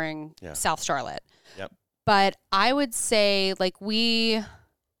exploring Yeah. South Charlotte. Yep. But I would say like we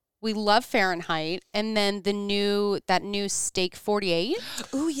love Fahrenheit, and then that new Steak 48.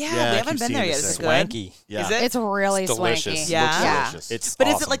 Oh yeah. Yeah, We I haven't keep been seeing there yet. this Is it thing. good? Swanky. Yeah. Is it? It's really It's delicious. swanky. Yeah. Looks Yeah. delicious. It's But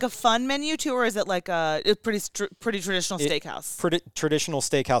awesome. is it like a fun menu too, or is it like a pretty traditional It- steakhouse? Traditional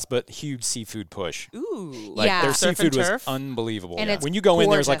steakhouse, but huge seafood push. Ooh. Like Yeah. their Surf and seafood was turf? unbelievable. And it's when you go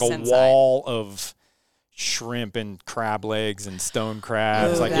in, there's like a gorgeous inside. wall of shrimp and crab legs and stone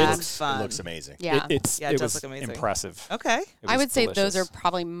crabs. Ooh, like that's it's fun. It looks amazing. Yeah. it Yeah, it does was look amazing. impressive. Okay. It I was would say those are delicious.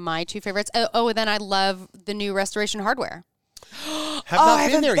 probably my two favorites. Oh, and then I love the new Restoration Hardware. Have Oh, not I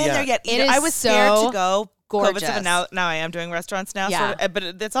haven't been there yet. It either. is I was scared so to go. gorgeous. COVID, now I am doing restaurants now. Yeah. Sort of, but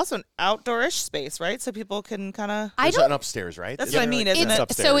it's also an outdoorish space, right? So people can kind of. I There's don't an upstairs, right? That's Isn't what I there, mean, like, isn't that's it?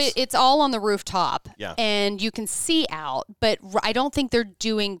 upstairs. So it's all on the rooftop, Yeah. and you can see out. But I don't think they're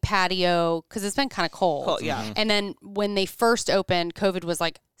doing patio because it's been kind of cold. Cool, yeah. Mm-hmm. And then when they first opened, COVID was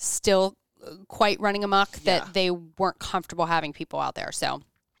like still quite running amok that Yeah. they weren't comfortable having people out there. So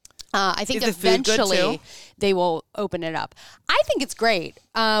I think Is the food good, eventually too? they will open it up. I think it's great.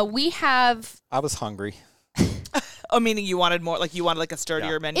 We have I was hungry. Oh, meaning you wanted more, like you wanted like a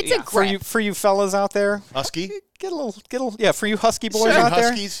sturdier menu. It's a yeah. great. For you fellas out there, Husky. get a little. Yeah, for you husky boys Sure. out there,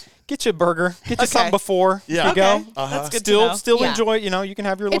 Huskies. get you a burger. Get you Okay. something before Yeah. you go. Okay. That's good to Still, know. still Yeah. enjoy. You know, you can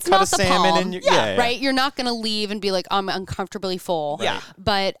have your little It's cut not of the salmon palm. and your, Yeah, Right? You're not going to leave and be like, I'm uncomfortably full. Yeah.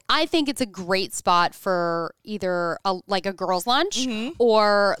 But I think it's a great spot for either like a girls' lunch Mm-hmm.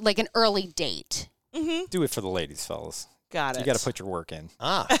 or like an early date. Do it for the ladies, fellas. Got it. You got to put your work in.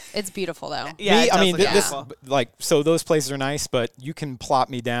 Ah, It's beautiful though. Yeah, Me, it I does mean, look this beautiful. like so those places are nice, but you can plop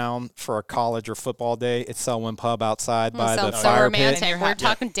me down for a college or football day at Selwyn Pub outside by the Sounds so fire pit. romantic. We're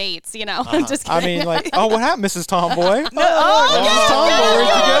talking dates, you know. I'm just I kidding. mean, like, oh, what happened, Mrs. Tomboy? Oh, Mrs. Tomboy,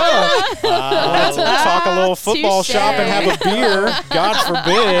 where'd you go? Let's talk a little football Touche. shop and have a beer.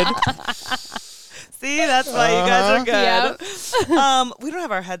 God forbid. See, that's why you guys are good. Yep. We don't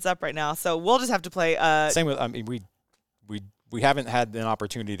have our heads up right now, so we'll just have to play. Same with, I mean, we haven't had an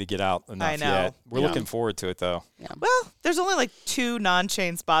opportunity to get out enough I know. yet. We're Yeah. looking forward to it though. Well, there's only like 2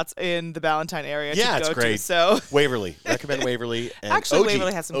 non-chain spots in the Valentine area yeah, to it's go great. to. So Waverly. Recommend Waverly. And Actually, OG.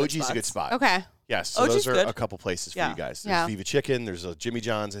 Waverly has some good OG's a good spots. spot. Okay. Yes, so OG's those are good. a couple places for Yeah. you guys. There's Yeah. Viva Chicken. There's a Jimmy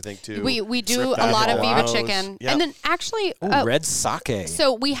John's, I think, too. We do Strip a lot of back, Viva Rose. chicken. Yep. And then actually Ooh, red sake.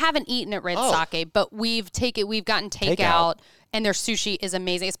 so we haven't eaten at Red Oh. Sake, but we've gotten takeout, and their sushi is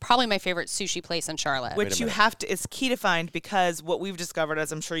amazing. It's probably my favorite sushi place in Charlotte. which you have to is key to find, because what we've discovered,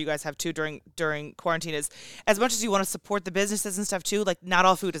 as I'm sure you guys have too during quarantine, is as much as you want to support the businesses and stuff too, like not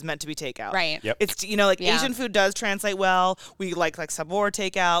all food is meant to be takeout. Right. Yep. It's like Yeah. Asian food does translate well. We like Sabor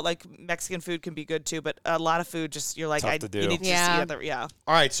takeout. Like Mexican food can be good too, but a lot of food just you're like Tough to you do. need to Yeah. see other yeah.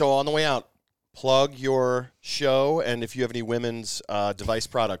 All right, so on the way out, plug your show, and if you have any women's device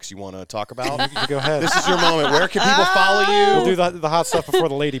products you want to talk about, You go ahead. this is your moment. Where can people follow We'll you? do the hot stuff before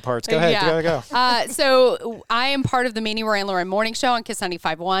the lady parts. Go ahead. Yeah. Go. So I am part of the Manie Moran Lauren morning show on Kiss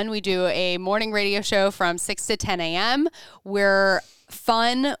 95.1. We do a morning radio show from 6 to 10 a.m. We're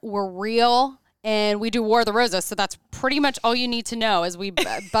fun, we're real, and we do War of the Roses. So that's pretty much all you need to know as we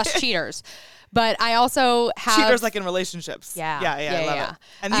bust cheaters. But I also have Cheaters like in relationships. Yeah. I Yeah, love yeah. it.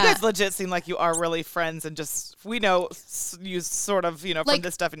 And you guys legit seem like you are really friends, and just we know you sort of from Like-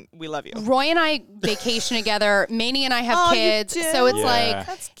 this stuff, and we love you. Roy and I vacation together. Manie and I have Oh, you kids, do? so it's Yeah. like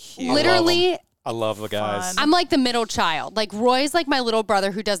That's cute. literally. I love the guys. Fun. I'm like the middle child. Like Roy's like my little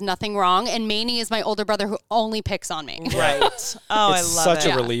brother who does nothing wrong, and Manie is my older brother who only picks on me. Right. Oh, It's I love such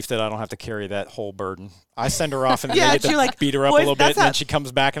it. a relief that I don't have to carry that whole burden. I send her off and Yeah, then I get you're to like, beat her up a "Boys, little bit, that's and how- then she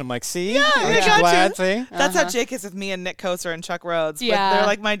comes back and I'm like, see? I Aren't you got glad? you. See? That's how Jake is with me and Nick Koser and Chuck Rhodes. Yeah. But they're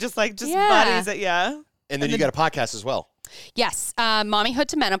like my just Yeah. buddies. Yeah. And then you got a podcast as well. Yes, Mommyhood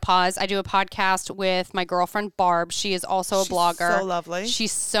to Menopause. I do a podcast with my girlfriend Barb. She is also a blogger. so lovely.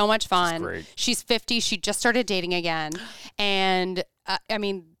 She's so much fun. great. She's 50. She just started dating again, and I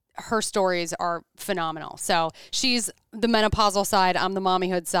mean, her stories are phenomenal. So she's the menopausal side, I'm the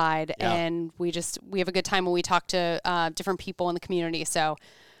mommyhood side, and we have a good time when we talk to different people in the community. So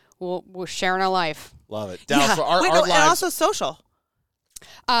we're sharing our life. Love it. Dallas, for our and lives. also social.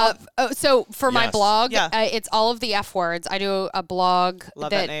 So for my blog, Yeah. it's all of the F words. I do a blog.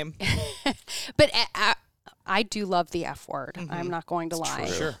 Love that name. But I do love the F word. I'm not going to lie.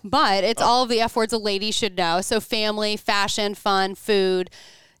 true. Sure. But it's all of the F words a lady should know. So family, fashion, fun, food.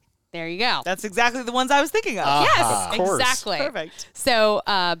 There you go. That's exactly the ones I was thinking of. Yes, Of course. exactly. Perfect. So,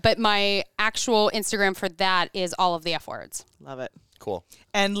 but my actual Instagram for that is all of the F words. Love it. Cool.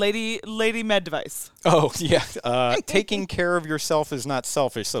 And Lady Med Device. Oh, yeah. Taking care of yourself is not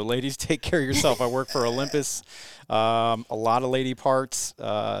selfish. So, ladies, take care of yourself. I work for Olympus. A lot of lady parts.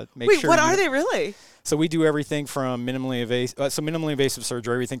 Wait, what are they really? So we do everything from minimally invasive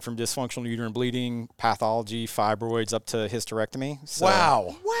surgery, everything from dysfunctional uterine bleeding, pathology, fibroids, up to hysterectomy. So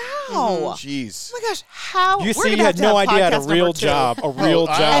Wow. Wow. Jeez. Oh my gosh, how You we're see, gonna you have had to no have idea I had a podcast real number 2. job. A real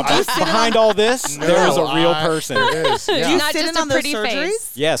job. do you sit Behind all this, there is a real person. There is. Do you Yeah. Not sit just in a on those pretty surgeries?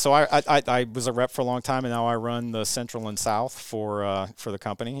 face. Yeah, so I was a rep for a long time, and now I run the Central and South for the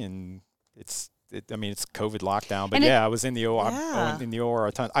company, and it's COVID lockdown, but And I was in the OR. Yeah. In the OR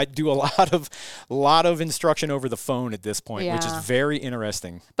a ton. I do a lot of instruction over the phone at this point, which is Yeah. very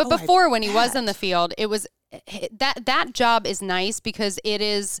interesting. But Oh, I before, when he was bet. in the field, it was that job is nice because it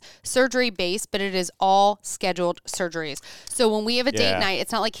is surgery based, but it is all scheduled surgeries. So when we have a date Yeah. night,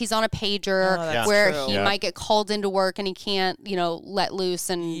 it's not like he's on a pager Oh, that's where true. he Yeah. might get called into work and he can't, let loose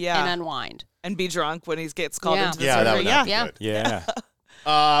and unwind. And be drunk when he gets called Yeah. into the Yeah, that surgery. would not be Yeah. good. Yeah.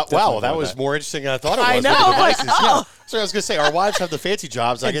 Wow, that love was that. more interesting than I thought it was. I with know, the like, devices. Yeah. So I was going to say, our wives have the fancy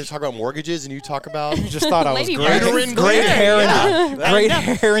jobs. I get to talk about mortgages, and you talk about You just thought I was Lady great. Uterine Great bleeding. hair Yeah. and great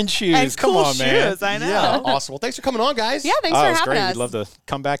hair and shoes. And Come cool on, man. shoes, I know. Yeah, awesome. Well, thanks for coming on, guys. Yeah, thanks Oh, for it was having great. us. We'd love to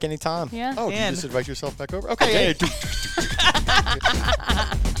come back anytime. Yeah. Oh, did you Man. just invite yourself back over? Okay.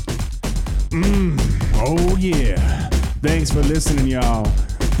 Oh, yeah. Thanks for listening, y'all.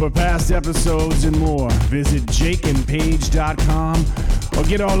 For past episodes and more, visit jakeandpage.com or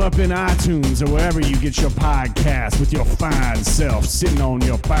get all up in iTunes or wherever you get your podcast with your fine self sitting on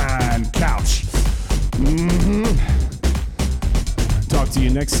your fine couch. Talk to you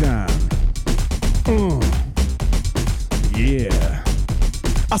next time. Yeah.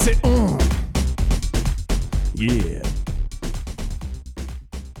 I said, yeah.